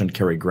reasons I mentioned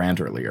Cary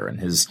Grant earlier and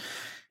his,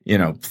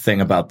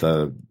 thing about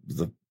the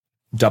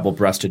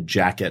double-breasted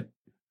jacket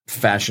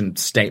fashion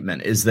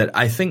statement, is that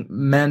I think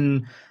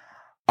men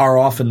are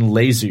often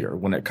lazier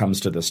when it comes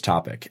to this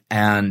topic.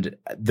 And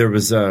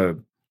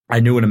I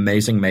knew an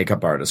amazing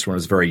makeup artist when I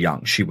was very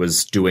young. She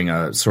was doing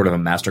a sort of a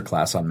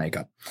masterclass on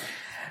makeup.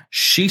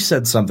 She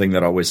said something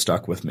that always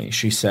stuck with me.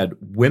 She said,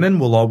 women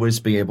will always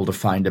be able to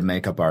find a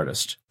makeup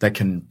artist that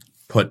can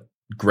put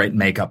great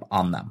makeup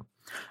on them.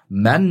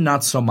 Men,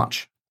 not so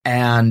much.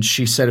 And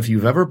she said, if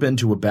you've ever been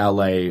to a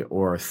ballet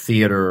or a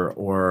theater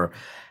or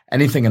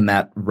anything in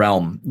that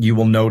realm, you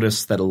will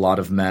notice that a lot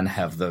of men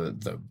have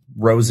the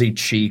rosy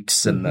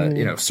cheeks and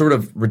the, sort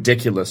of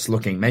ridiculous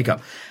looking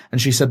makeup. And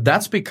she said,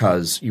 that's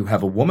because you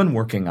have a woman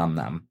working on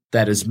them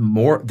that is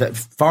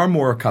far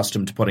more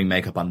accustomed to putting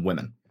makeup on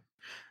women.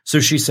 So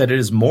she said, it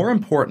is more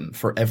important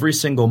for every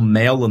single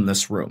male in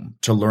this room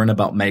to learn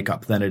about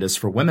makeup than it is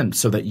for women,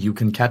 so that you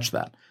can catch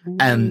that.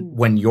 And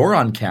when you're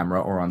on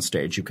camera or on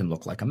stage, you can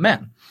look like a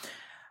man.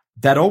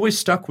 That always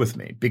stuck with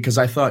me, because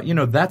I thought,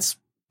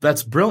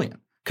 that's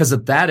brilliant. Because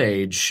at that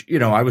age,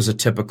 I was a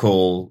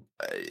typical,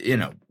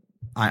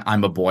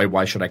 I'm a boy.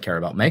 Why should I care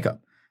about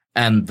makeup?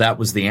 And that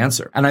was the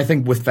answer. And I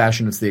think with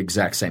fashion, it's the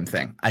exact same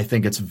thing. I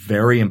think it's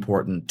very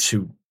important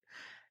to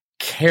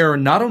care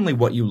not only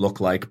what you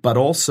look like, but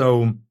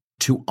also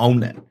to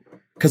own it.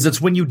 Because it's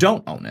when you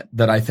don't own it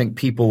that I think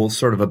people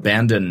sort of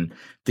abandon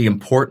the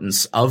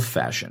importance of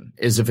fashion.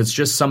 Is if it's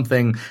just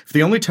something, if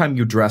the only time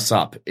you dress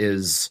up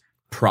is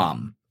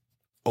prom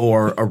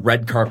or a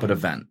red carpet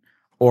event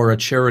or a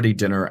charity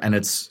dinner, and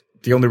it's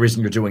the only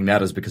reason you're doing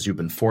that is because you've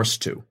been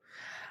forced to.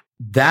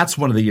 That's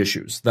one of the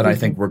issues that I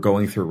think we're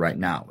going through right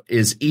now,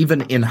 is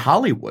even in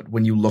Hollywood,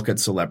 when you look at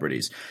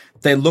celebrities,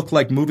 they look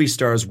like movie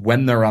stars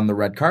when they're on the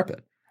red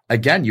carpet.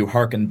 Again, you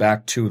hearken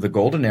back to the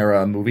golden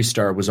era, a movie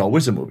star was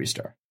always a movie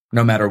star.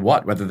 No matter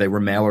what, whether they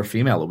were male or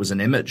female, it was an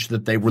image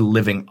that they were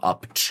living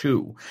up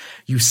to.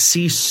 You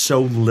see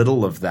so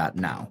little of that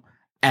now.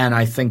 And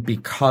I think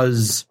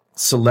because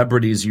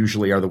celebrities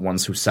usually are the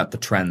ones who set the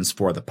trends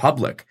for the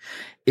public.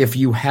 If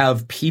you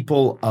have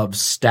people of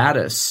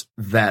status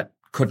that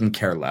couldn't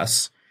care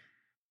less,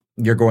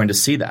 you're going to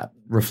see that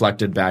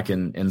reflected back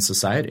in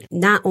society.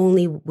 Not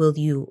only will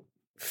you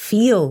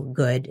feel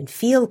good and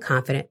feel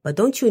confident, but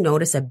don't you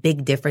notice a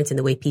big difference in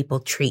the way people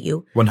treat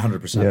you?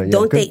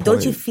 100%.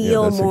 Don't you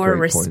feel more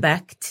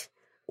respect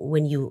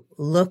when you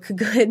look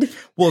good?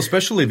 Well,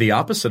 especially the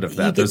opposite of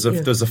that. There's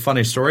a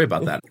funny story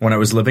about that. When I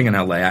was living in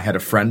LA, I had a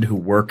friend who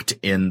worked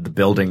in the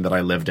building that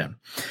I lived in,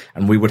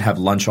 and we would have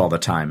lunch all the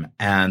time.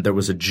 And there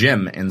was a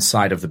gym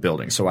inside of the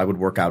building. So I would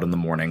work out in the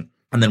morning,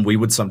 and then we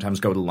would sometimes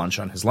go to lunch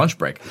on his lunch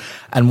break.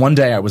 And one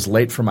day I was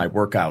late for my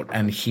workout,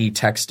 and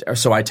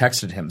so I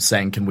texted him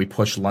saying, "Can we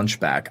push lunch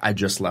back? I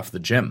just left the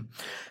gym."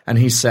 And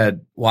he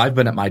said, "Well, I've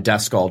been at my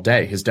desk all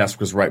day." His desk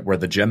was right where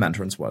the gym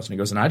entrance was. And he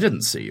goes, "And I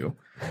didn't see you."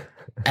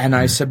 And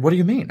I said, "What do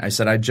you mean?" I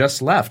said, "I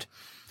just left."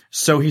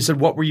 So he said,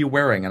 "What were you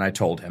wearing?" And I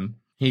told him.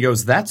 He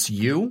goes, "That's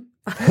you?"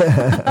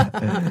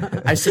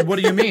 I said, "What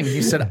do you mean?"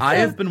 He said, "I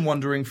have been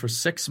wondering for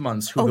 6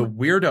 months who the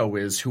weirdo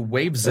is who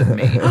waves at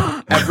me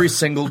every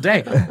single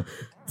day."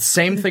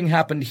 Same thing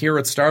happened here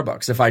at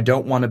Starbucks. If I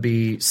don't want to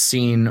be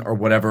seen or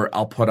whatever,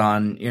 I'll put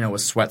on, a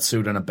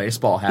sweatsuit and a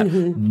baseball hat.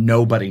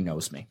 Nobody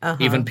knows me,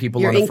 even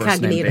people on a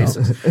first name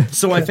basis.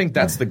 So I think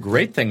that's the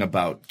great thing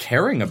about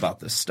caring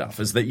about this stuff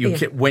is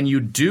that when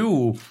you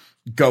do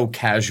go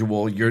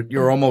casual,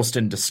 you're almost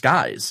in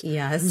disguise,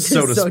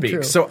 so to speak.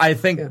 True. So I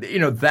think,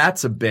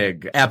 that's a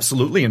big,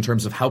 absolutely, in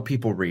terms of how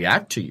people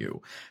react to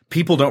you.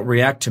 People don't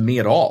react to me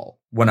at all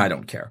when I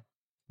don't care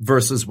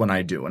versus when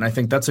I do. And I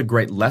think that's a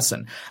great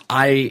lesson.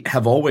 I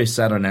have always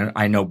said, and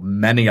I know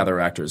many other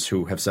actors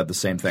who have said the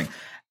same thing,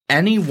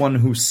 anyone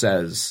who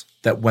says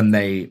that when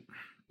they,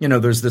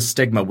 there's this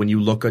stigma, when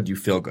you look good, you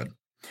feel good.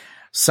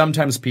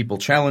 Sometimes people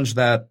challenge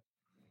that's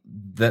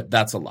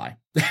a lie.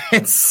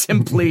 It's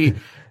simply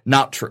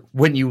not true.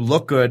 When you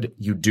look good,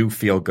 you do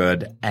feel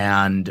good.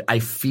 And I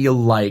feel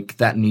like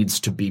that needs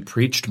to be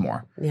preached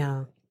more.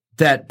 Yeah.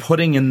 That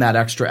putting in that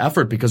extra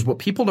effort, because what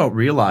people don't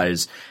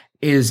realize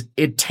is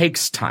it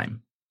takes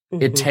time.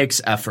 It takes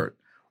effort.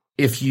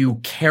 If you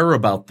care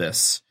about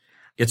this,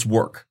 it's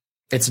work.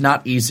 It's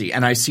not easy.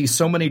 And I see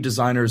so many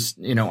designers,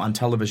 on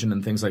television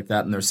and things like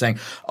that, and they're saying,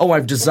 "Oh,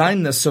 I've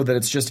designed this so that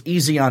it's just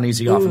easy on,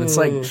 easy off." And it's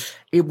like,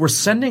 we're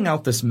sending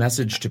out this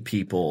message to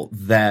people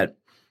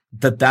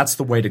that's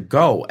the way to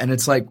go. And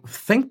it's like,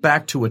 think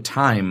back to a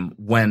time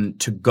when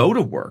to go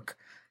to work,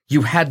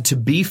 you had to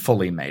be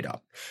fully made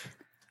up.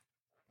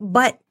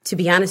 But to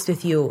be honest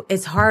with you,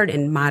 it's hard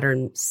in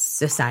modern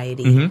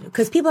society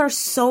because people are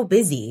so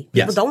busy.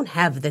 People don't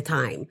have the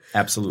time.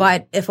 Absolutely.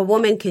 But if a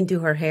woman can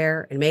do her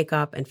hair and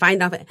makeup and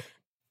find out,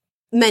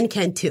 men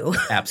can too.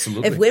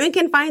 Absolutely. If women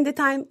can find the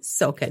time,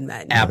 so can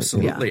men.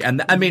 Absolutely. Yeah.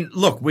 And I mean,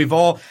 look,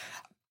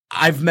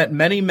 I've met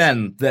many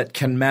men that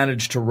can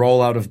manage to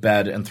roll out of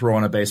bed and throw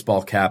on a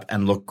baseball cap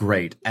and look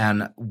great.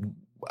 And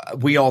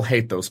we all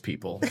hate those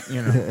people, So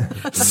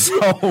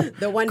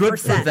the 1%. Good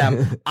for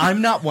them.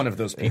 I'm not one of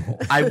those people.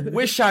 I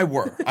wish I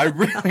were. I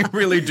really,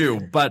 really do.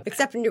 But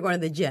except when you're going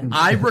to the gym.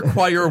 I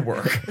require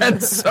work.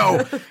 And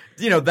so,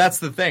 that's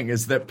the thing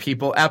is that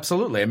people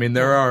absolutely. I mean,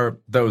 there are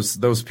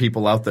those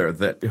people out there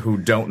who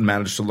don't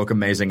manage to look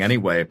amazing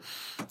anyway.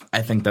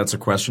 I think that's a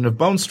question of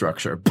bone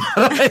structure. But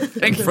I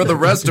think for the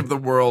rest of the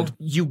world,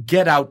 you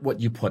get out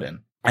what you put in.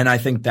 And I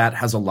think that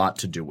has a lot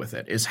to do with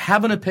it, is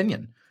have an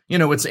opinion.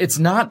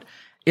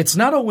 It's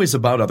not always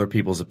about other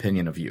people's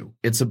opinion of you.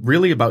 It's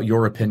really about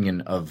your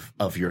opinion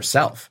of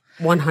yourself.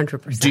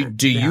 100%.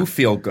 Do you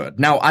feel good?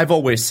 Now, I've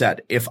always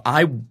said, if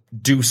I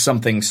do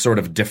something sort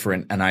of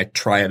different and I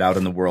try it out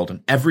in the world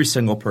and every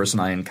single person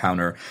I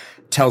encounter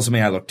tells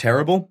me I look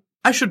terrible,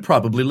 I should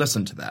probably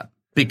listen to that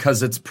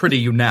because it's pretty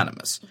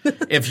unanimous.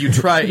 If you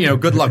try,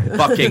 good luck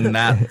bucking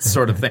that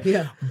sort of thing.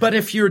 Yeah. But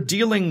if you're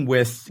dealing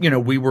with,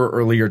 we were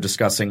earlier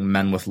discussing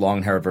men with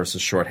long hair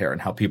versus short hair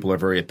and how people are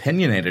very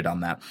opinionated on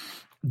that.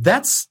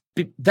 That's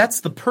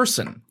the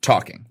person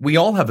talking. We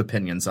all have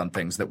opinions on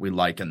things that we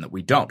like and that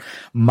we don't.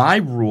 My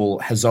rule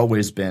has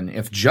always been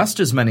if just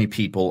as many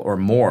people or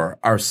more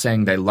are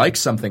saying they like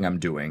something I'm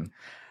doing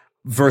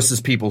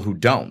versus people who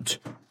don't,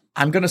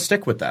 I'm going to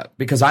stick with that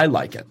because I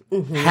like it.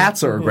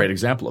 Hats are a great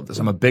example of this.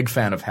 I'm a big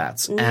fan of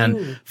hats.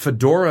 And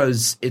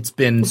fedoras, it's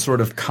been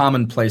sort of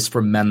commonplace for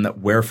men that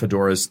wear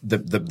fedoras.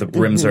 The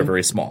brims are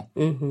very small.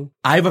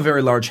 I have a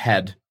very large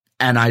head.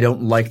 And I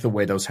don't like the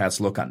way those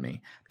hats look on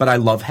me. But I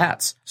love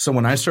hats. So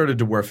when I started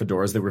to wear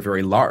fedoras, they were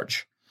very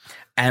large.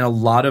 And a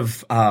lot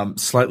of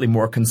slightly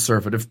more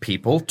conservative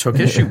people took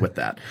issue with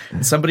that.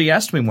 And somebody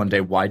asked me one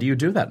day, "Why do you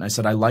do that?" And I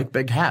said, "I like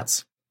big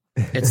hats."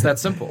 It's that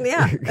simple.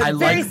 I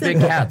like big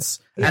hats.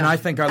 Yeah. And I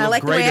think I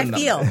look great in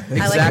them. Exactly.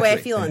 I like the way I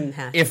feel in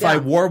hats. If I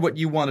wore what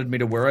you wanted me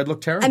to wear, I'd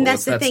look terrible. And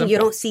that's the thing. Simple. You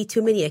don't see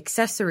too many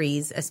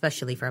accessories,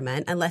 especially for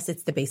men, unless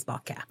it's the baseball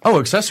cap. Oh,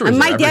 accessories. And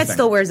my dad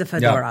still wears a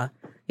fedora.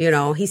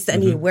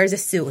 And he wears a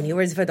suit and he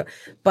wears a fedora.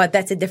 But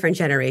that's a different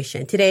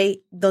generation.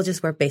 Today, they'll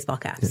just wear baseball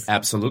caps.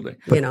 Absolutely.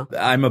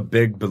 I'm a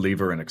big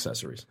believer in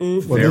accessories.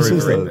 Mm-hmm.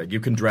 Very big. You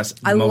can dress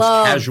the most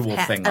casual thing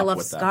up with that. I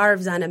love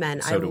scarves on a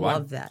man. So I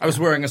love that. I was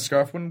wearing a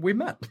scarf when we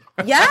met.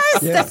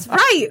 Yes, that's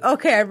right.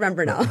 Okay, I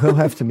remember now. He'll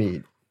have to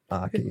meet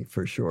Aki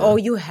for sure. Oh,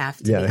 you have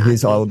to. Yeah,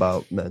 he's all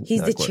about men's.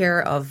 He's the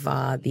chair of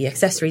the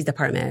accessories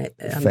department,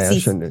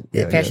 fashion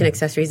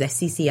accessories at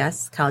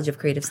CCS, College of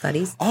Creative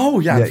Studies. Oh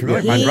yeah,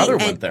 my brother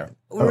went there.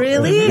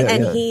 Really?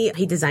 And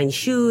he designs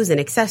shoes and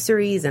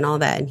accessories and all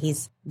that, and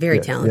he's very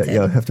talented.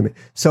 Yeah, have to meet.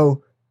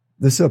 So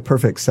this is a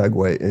perfect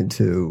segue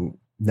into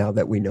now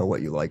that we know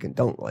what you like and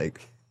don't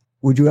like.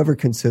 Would you ever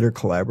consider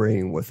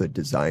collaborating with a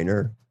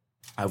designer?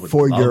 I would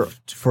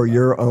for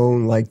your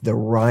own, like the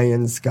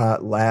Ryan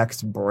Scott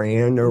Lax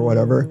brand or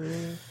whatever.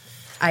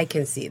 I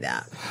can see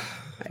that.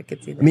 I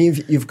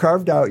mean, you've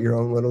carved out your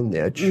own little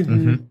niche,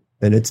 and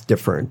it's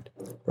different,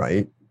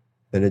 right?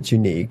 And it's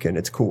unique and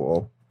it's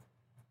cool.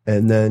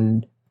 And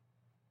then,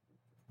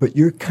 but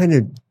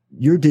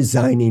you're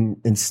designing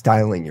and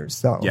styling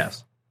yourself.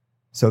 Yes.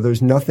 So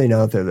there's nothing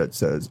out there that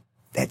says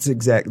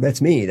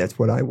that's me. That's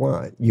what I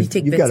want. You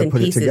take bits and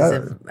pieces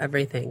of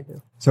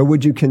everything. So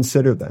would you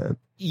consider that?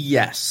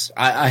 Yes.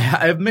 I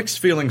have mixed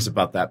feelings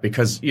about that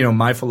because,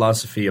 my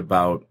philosophy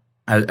about,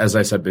 as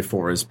I said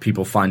before, is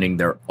people finding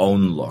their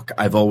own look.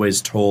 I've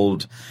always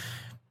told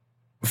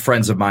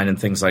friends of mine and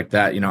things like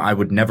that, I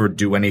would never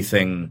do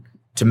anything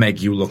to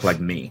make you look like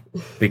me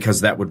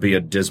because that would be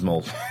a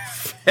dismal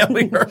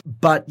failure.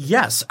 But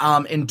yes,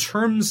 in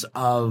terms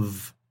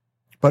of...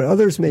 But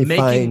others may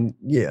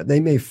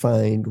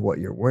find what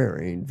you're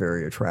wearing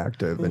very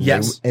attractive,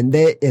 and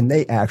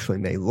they actually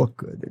may look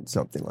good in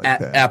something like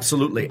that.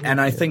 Absolutely,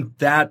 and I think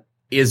that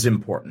is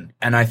important,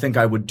 and I think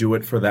I would do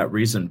it for that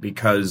reason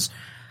because,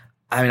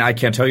 I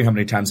can't tell you how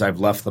many times I've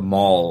left the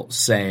mall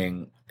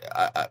saying,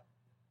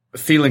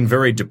 feeling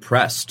very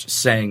depressed,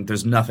 saying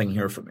there's nothing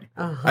here for me.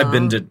 I've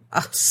been to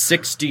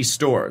 60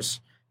 stores,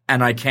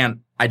 and I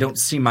don't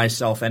see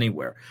myself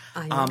anywhere.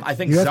 I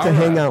think you have to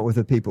hang out with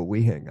the people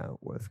we hang out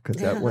with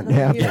because that wouldn't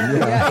happen.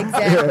 Yeah,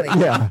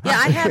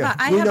 exactly.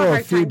 I have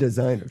a few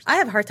designers. I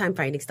have a hard time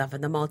finding stuff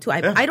in the mall too.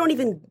 I don't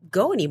even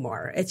go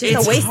anymore. It's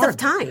just a waste of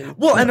time.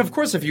 Well, and of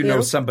course, if you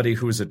know somebody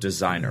who's a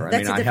designer,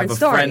 I have a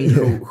friend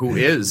who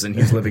is, and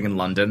he's living in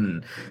London,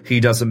 and he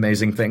does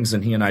amazing things,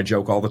 and he and I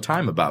joke all the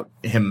time about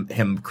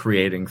him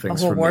creating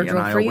things for me, and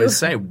I always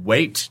say,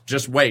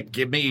 just wait,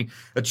 give me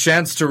a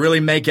chance to really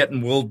make it,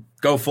 and we'll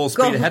go full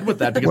speed ahead with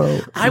that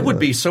because I would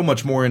be so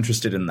much more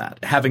interested in that,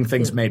 having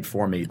things made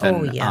for me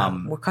than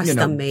more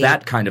custom made.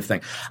 That kind of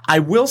thing. I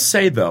will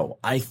say though,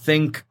 I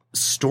think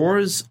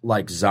stores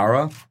like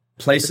Zara,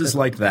 places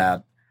like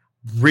that,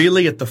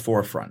 really at the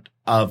forefront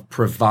of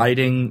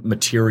providing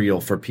material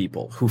for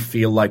people who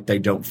feel like they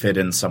don't fit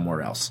in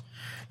somewhere else.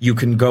 You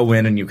can go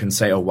in and you can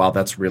say, oh wow,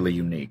 that's really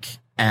unique.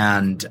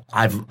 And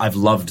I've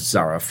loved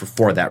Zara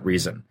for that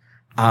reason.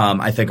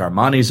 I think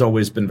Armani's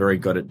always been very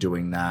good at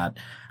doing that.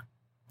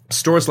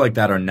 Stores like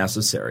that are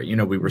necessary.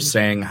 We were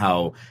saying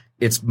how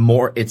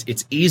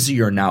it's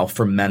easier now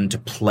for men to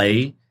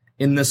play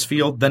in this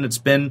field than it's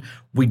been.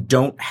 We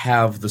don't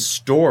have the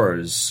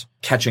stores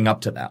catching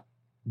up to that.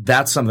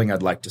 That's something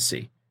I'd like to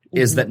see,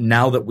 is that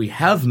now that we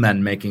have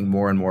men making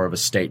more and more of a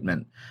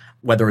statement,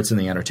 whether it's in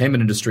the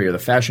entertainment industry or the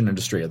fashion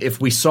industry, if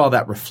we saw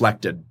that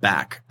reflected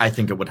back, I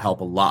think it would help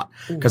a lot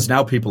because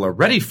now people are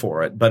ready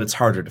for it, but it's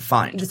harder to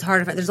find. It's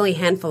harder to find. There's only a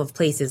handful of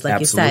places, like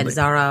you said,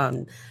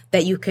 Zara,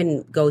 that you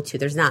can go to.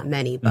 There's not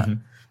many, but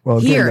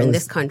here in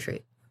this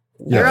country,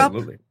 Europe,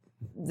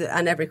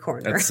 on every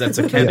corner. That's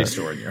a candy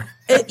store in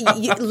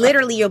Europe.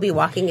 Literally, you'll be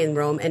walking in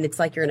Rome and it's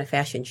like you're in a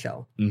fashion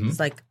show. It's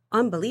like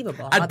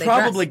unbelievable. I'd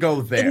probably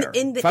go there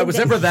if I was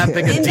ever that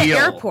big a deal.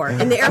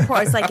 In the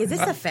airport, it's like, is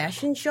this a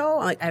fashion show?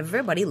 Like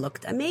everybody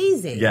looked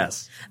amazing.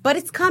 Yes. But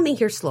it's coming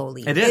here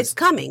slowly. It is. It's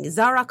coming.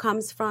 Zara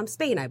comes from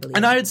Spain, I believe.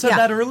 And I had said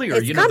that earlier.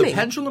 It's coming. The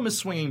pendulum is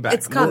swinging back.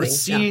 It's coming. We're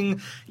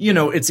seeing,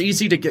 it's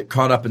easy to get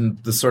caught up in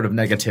the sort of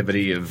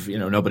negativity of,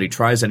 nobody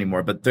tries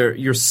anymore. But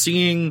you're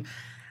seeing,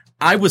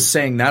 I was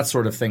saying that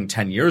sort of thing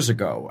 10 years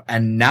ago.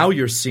 And now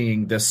you're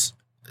seeing this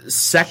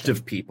sect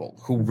of people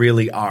who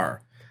really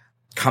are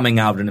coming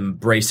out and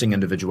embracing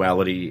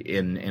individuality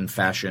in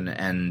fashion.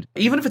 And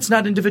even if it's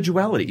not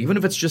individuality, even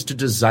if it's just a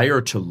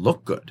desire to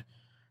look good,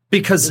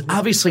 because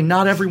obviously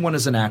not everyone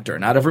is an actor,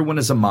 not everyone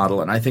is a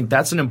model. And I think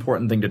that's an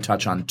important thing to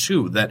touch on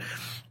too, that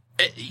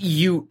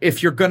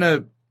if you're going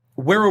to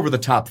wear over the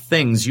top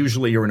things,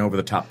 usually you're an over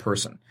the top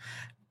person.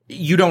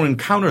 You don't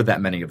encounter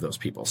that many of those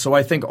people. So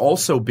I think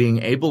also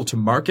being able to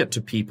market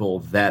to people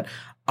that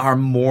are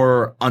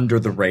more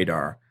under the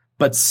radar,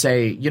 but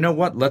say, you know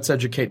what, let's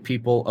educate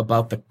people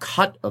about the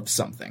cut of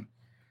something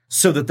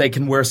so that they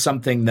can wear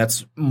something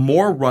that's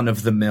more run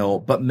of the mill,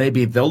 but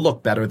maybe they'll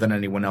look better than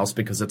anyone else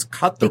because it's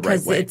cut the right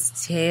way. Because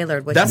it's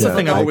tailored. That's the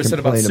thing I've always said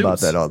about suits. I complain about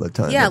that all the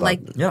time.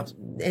 Yeah,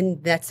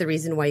 and that's the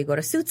reason why you go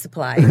to Suit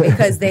Supply,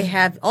 because they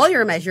have all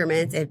your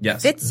measurements. It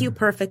fits you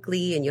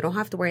perfectly, and you don't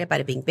have to worry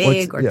about it being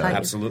big or tiny.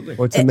 Absolutely.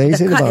 What's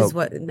amazing the cut about is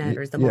what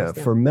matters the most.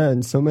 For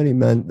men, so many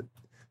men,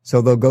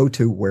 so they'll go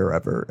to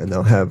wherever and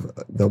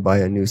they'll buy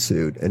a new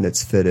suit and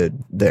it's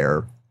fitted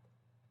there.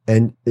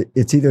 And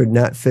it's either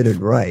not fitted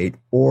right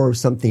or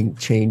something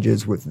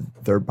changes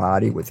with their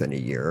body within a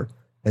year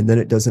and then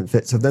it doesn't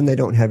fit. So then they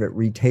don't have it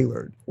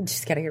retailored. You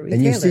just got to get retailored.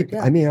 And you see,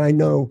 I mean, I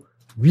know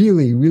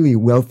really, really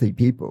wealthy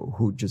people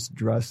who just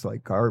dress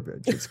like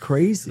garbage. It's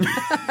crazy.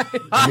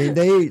 I mean,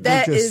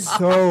 they're just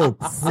so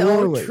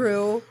poorly. So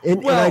true.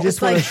 And I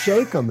just want to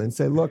shake them and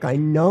say, look, I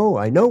know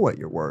what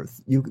you're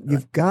worth.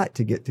 You've got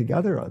to get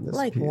together on this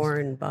like piece.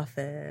 Warren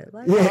Buffett.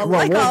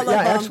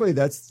 Actually,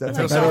 that's a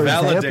feels better so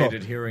validated example.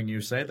 Hearing you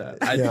say that.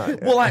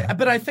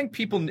 But I think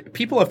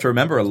people have to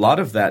remember a lot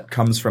of that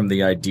comes from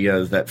the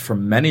idea that for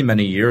many,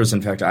 many years,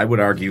 in fact, I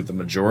would argue the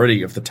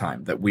majority of the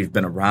time that we've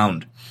been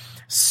around,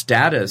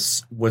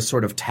 status was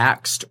sort of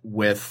taxed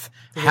with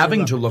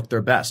having to look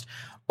their best.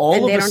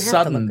 All of a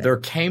sudden, there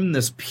came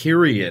this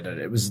period, and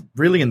it was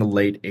really in the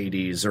late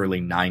 80s,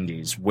 early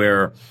 90s,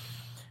 where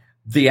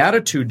the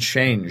attitude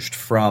changed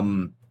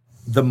from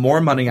the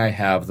more money I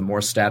have, the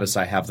more status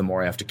I have, the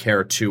more I have to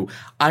care, to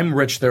I'm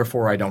rich,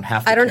 therefore I don't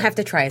have to care. have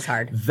to try as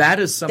hard. That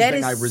is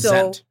something I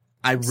resent.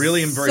 I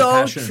really am very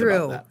passionate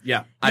about that.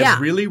 Yeah. I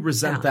really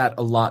resent that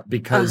a lot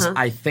because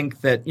I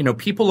think that,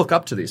 people look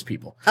up to these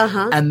people.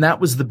 And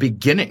that was the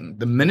beginning.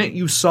 The minute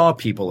you saw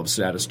people of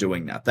status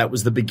doing that, that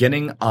was the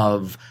beginning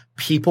of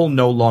people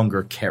no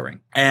longer caring.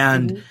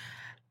 And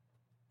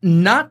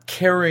not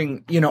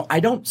caring,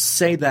 I don't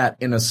say that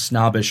in a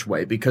snobbish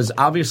way because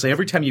obviously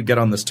every time you get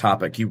on this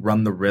topic, you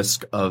run the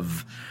risk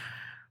of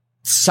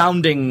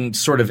sounding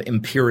sort of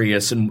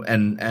imperious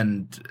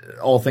and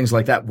all things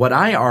like that. What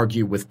I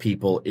argue with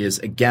people is,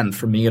 again,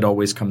 for me, it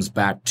always comes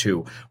back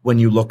to when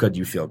you look good,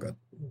 you feel good.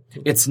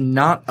 It's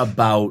not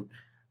about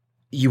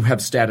you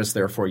have status,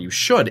 therefore you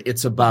should.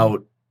 It's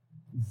about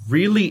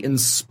really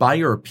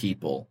inspire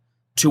people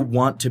to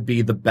want to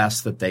be the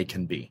best that they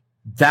can be.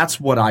 That's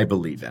what I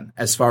believe in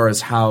as far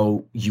as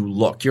how you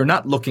look. You're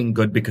not looking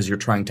good because you're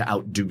trying to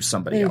outdo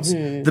somebody else.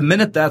 The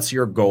minute that's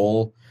your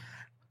goal,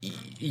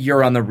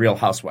 you're on the Real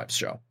Housewives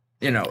show.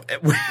 And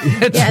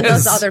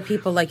those other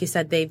people, like you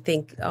said, they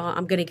think,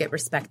 I'm going to get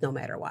respect no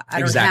matter what. I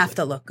don't have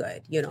to look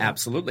good,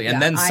 Absolutely. And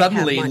then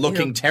suddenly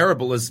looking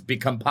terrible has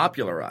become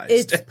popularized.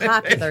 It's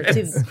popular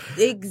too.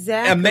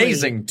 Exactly.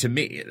 Amazing to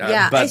me.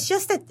 But it's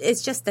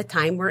just the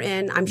time we're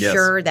in. I'm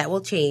sure that will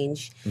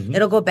change.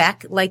 It'll go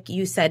back, like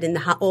you said, in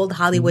the old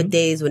Hollywood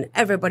days when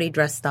everybody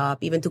dressed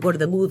up, even to go to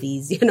the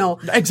movies,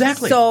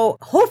 Exactly. So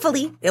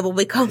hopefully it will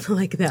become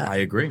like that. I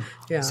agree.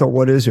 Yeah. So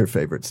what is your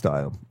favorite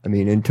style? I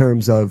mean, in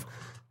terms of,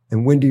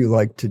 and when do you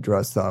like to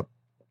dress up,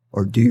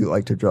 or do you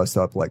like to dress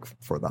up like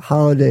for the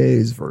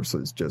holidays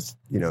versus just,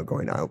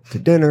 going out to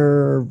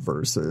dinner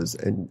versus,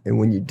 and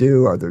when you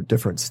do, are there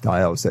different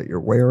styles that you're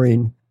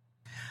wearing?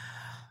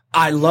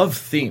 I love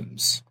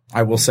themes.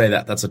 I will say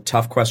that. That's a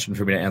tough question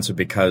for me to answer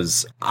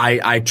because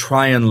I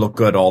try and look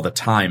good all the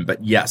time.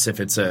 But yes, if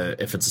it's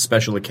a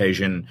special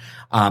occasion,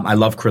 I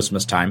love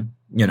Christmas time,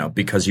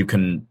 because you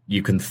can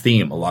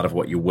theme a lot of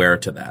what you wear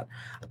to that.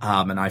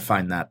 And I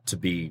find that to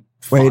be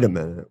fun. Wait a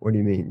minute. What do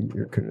you mean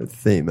you're going to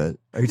theme it?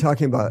 Are you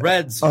talking about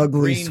reds,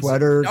 ugly greens,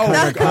 sweater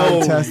kind of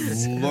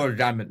contests? Lord,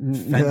 I'm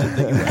offended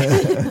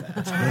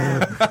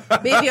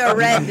that maybe a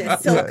red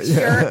silk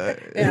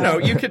shirt.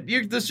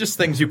 There's just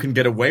things you can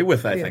get away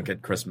with, I think,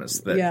 at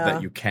Christmas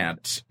that you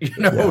can't,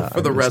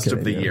 for the rest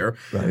of the year.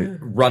 Right.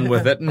 Run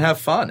with it and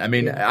have fun. I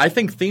mean, I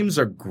think themes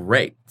are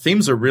great.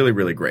 Themes are really,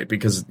 really great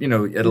because,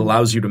 it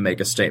allows you to make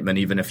a statement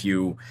even if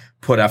you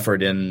put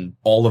effort in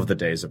all of the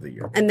days of the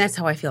year. And that's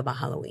how I feel about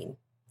Halloween.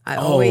 I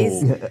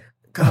always,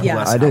 God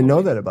bless I didn't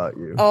know that about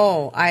you.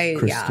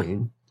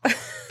 Christine.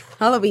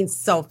 Halloween's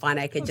so fun.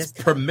 I could just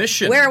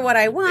permission wear what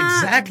I want.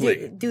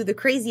 Exactly. Do the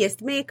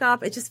craziest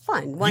makeup. It's just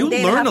fun. You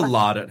learn a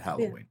lot at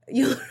Halloween.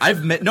 Yeah.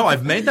 I've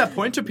made that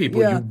point to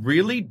people. Yeah. You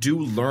really do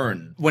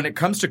learn when it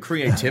comes to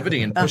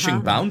creativity and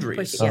pushing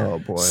boundaries. Oh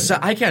boy. So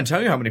I can't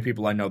tell you how many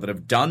people I know that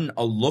have done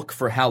a look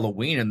for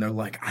Halloween and they're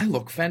like, I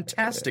look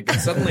fantastic.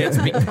 And suddenly it's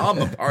become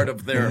a part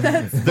of their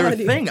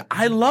thing.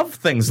 I love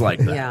things like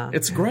that. Yeah.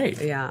 It's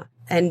great. Yeah.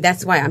 And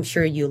that's why I'm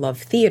sure you love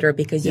theater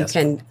because you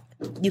can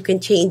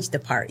change the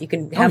part. You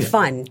can have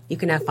fun. You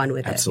can have fun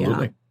with it.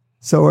 Absolutely.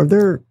 So are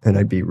there, and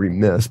I'd be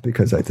remiss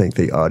because I think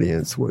the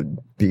audience would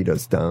beat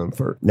us down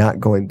for not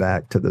going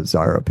back to the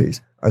Zara piece.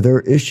 Are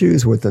there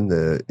issues within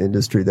the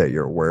industry that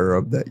you're aware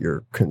of that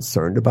you're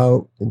concerned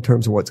about in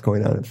terms of what's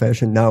going on in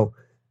fashion? Now,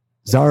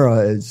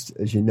 Zara, as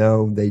you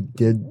know, they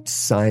did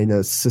sign a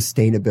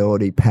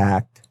sustainability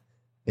pact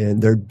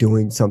and they're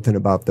doing something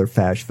about their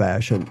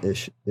fashion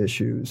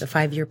issues. The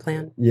 5-year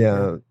plan.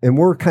 Yeah. And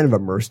we're kind of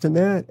immersed in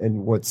that.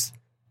 And what's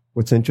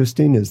what's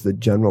interesting is the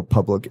general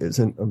public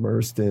isn't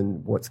immersed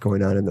in what's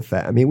going on in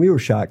the I mean, we were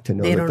shocked to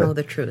know they don't know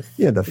the truth.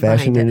 Yeah, the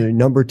fashion and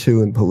number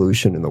 2 in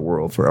pollution in the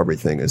world for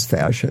everything is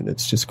fashion.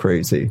 It's just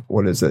crazy.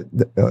 What is it?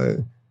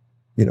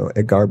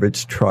 A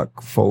garbage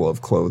truck full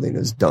of clothing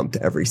is dumped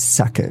every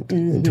second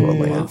into a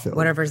landfill.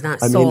 Whatever's not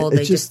sold,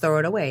 they just throw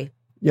it away.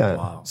 Yeah.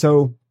 Wow.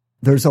 So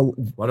there's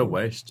what a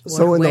waste.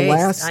 So in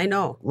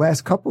the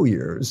last couple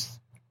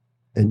years,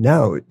 and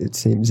now it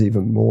seems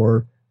even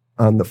more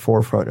on the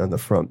forefront, on the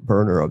front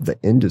burner of the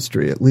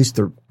industry. At least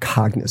they're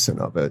cognizant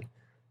of it.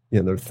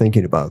 They're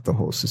thinking about the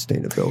whole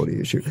sustainability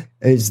issue.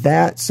 Is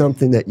that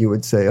something that you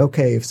would say,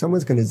 okay, if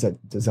someone's going to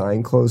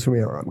design clothes for me,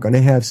 or I'm going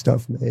to have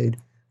stuff made,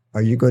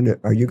 are you going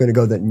to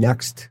go the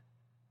next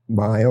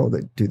mile,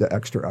 do the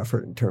extra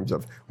effort in terms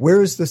of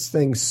where is this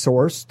thing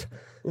sourced?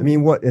 I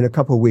mean, in a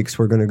couple of weeks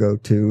we're going to go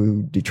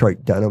to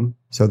Detroit Denim,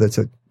 so that's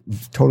a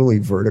totally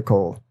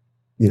vertical,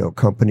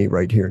 company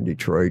right here in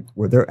Detroit,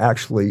 where they're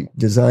actually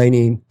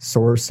designing,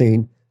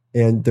 sourcing,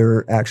 and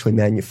they're actually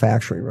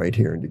manufacturing right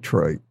here in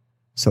Detroit.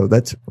 So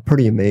that's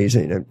pretty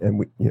amazing, and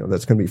we,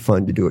 that's going to be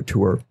fun to do a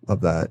tour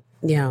of that.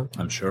 Yeah,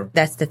 I'm sure.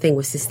 That's the thing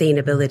with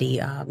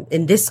sustainability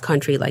in this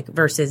country,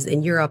 versus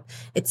in Europe,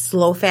 it's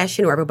slow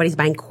fashion where everybody's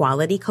buying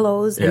quality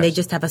clothes and they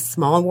just have a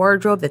small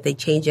wardrobe that they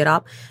change it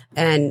up,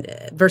 and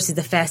versus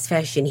the fast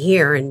fashion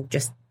here and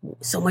just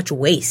so much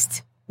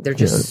waste. There's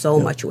just so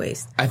much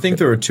waste. I think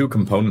there are 2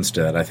 components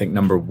to that. I think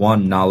number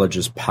 1, knowledge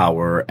is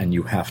power, and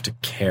you have to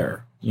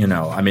care.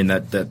 I mean,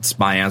 that's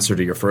my answer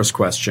to your first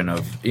question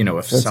of,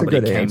 if that's somebody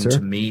came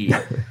to me,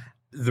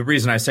 the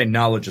reason I say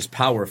knowledge is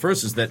power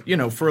first is that,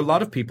 for a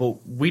lot of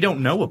people, we don't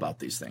know about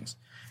these things.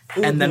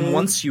 And then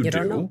once you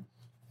do,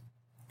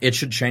 it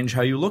should change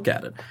how you look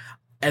at it.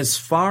 As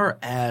far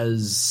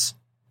as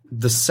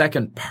the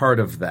second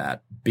part of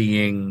that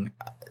being,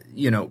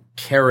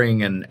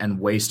 caring and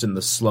waste in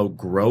the slow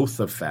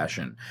growth of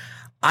fashion,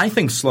 I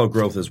think slow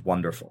growth is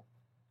wonderful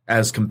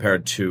as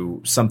compared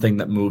to something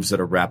that moves at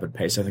a rapid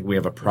pace. I think we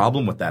have a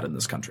problem with that in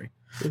this country.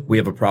 We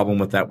have a problem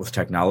with that with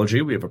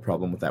technology. We have a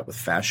problem with that with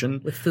fashion.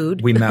 With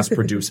food. We mass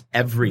produce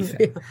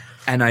everything.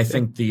 And I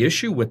think the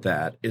issue with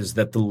that is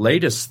that the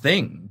latest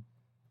thing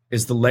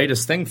is the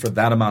latest thing for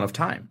that amount of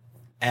time.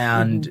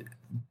 And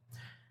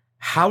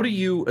how do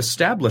you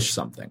establish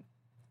something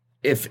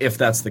if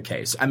that's the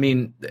case? I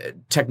mean,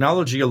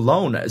 technology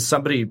alone, as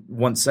somebody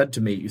once said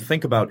to me, you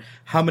think about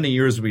how many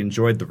years we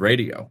enjoyed the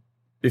radio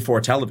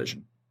before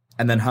television,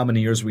 and then how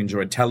many years we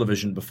enjoyed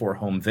television before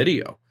home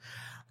video.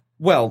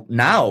 Well,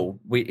 now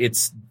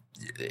it's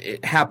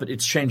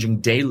changing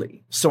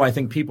daily. So I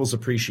think people's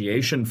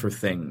appreciation for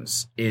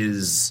things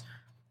is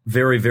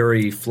very,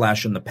 very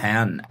flash in the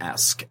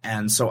pan-esque.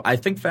 And so I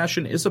think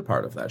fashion is a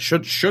part of that,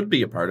 should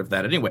be a part of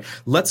that anyway.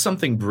 Let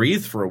something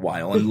breathe for a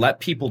while and let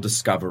people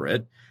discover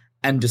it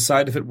and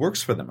decide if it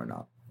works for them or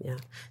not. Yeah.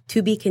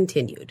 To be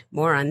continued.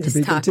 More on this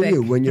topic. topic.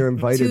 Continued when you're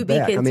invited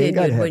back. To be continued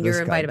I mean, when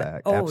you're invited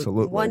back. Oh,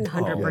 absolutely.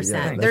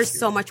 100%. There's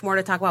so much more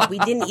to talk about. We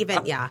didn't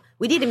even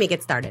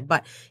get started.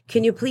 But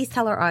can you please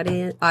tell our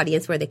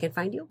audience where they can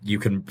find you? You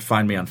can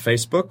find me on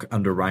Facebook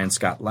under Ryan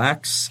Scott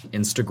Lax,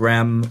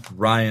 Instagram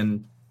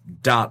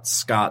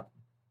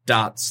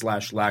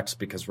Ryan.Scott./Lax,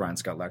 because Ryan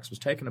Scott Lax was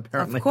taken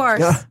apparently. Of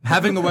course.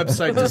 Having a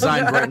website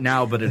designed right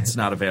now, but it's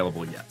not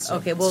available yet. So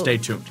stay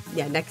tuned.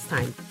 Yeah, next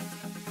time.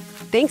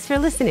 Thanks for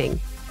listening.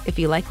 If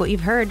you like what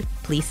you've heard,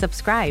 please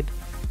subscribe,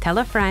 tell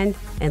a friend,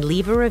 and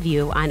leave a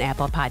review on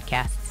Apple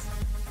Podcasts.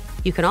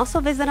 You can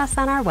also visit us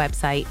on our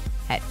website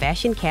at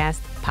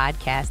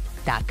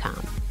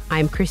fashioncastpodcast.com.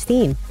 I'm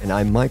Christine. And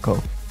I'm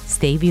Michael.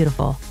 Stay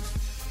beautiful.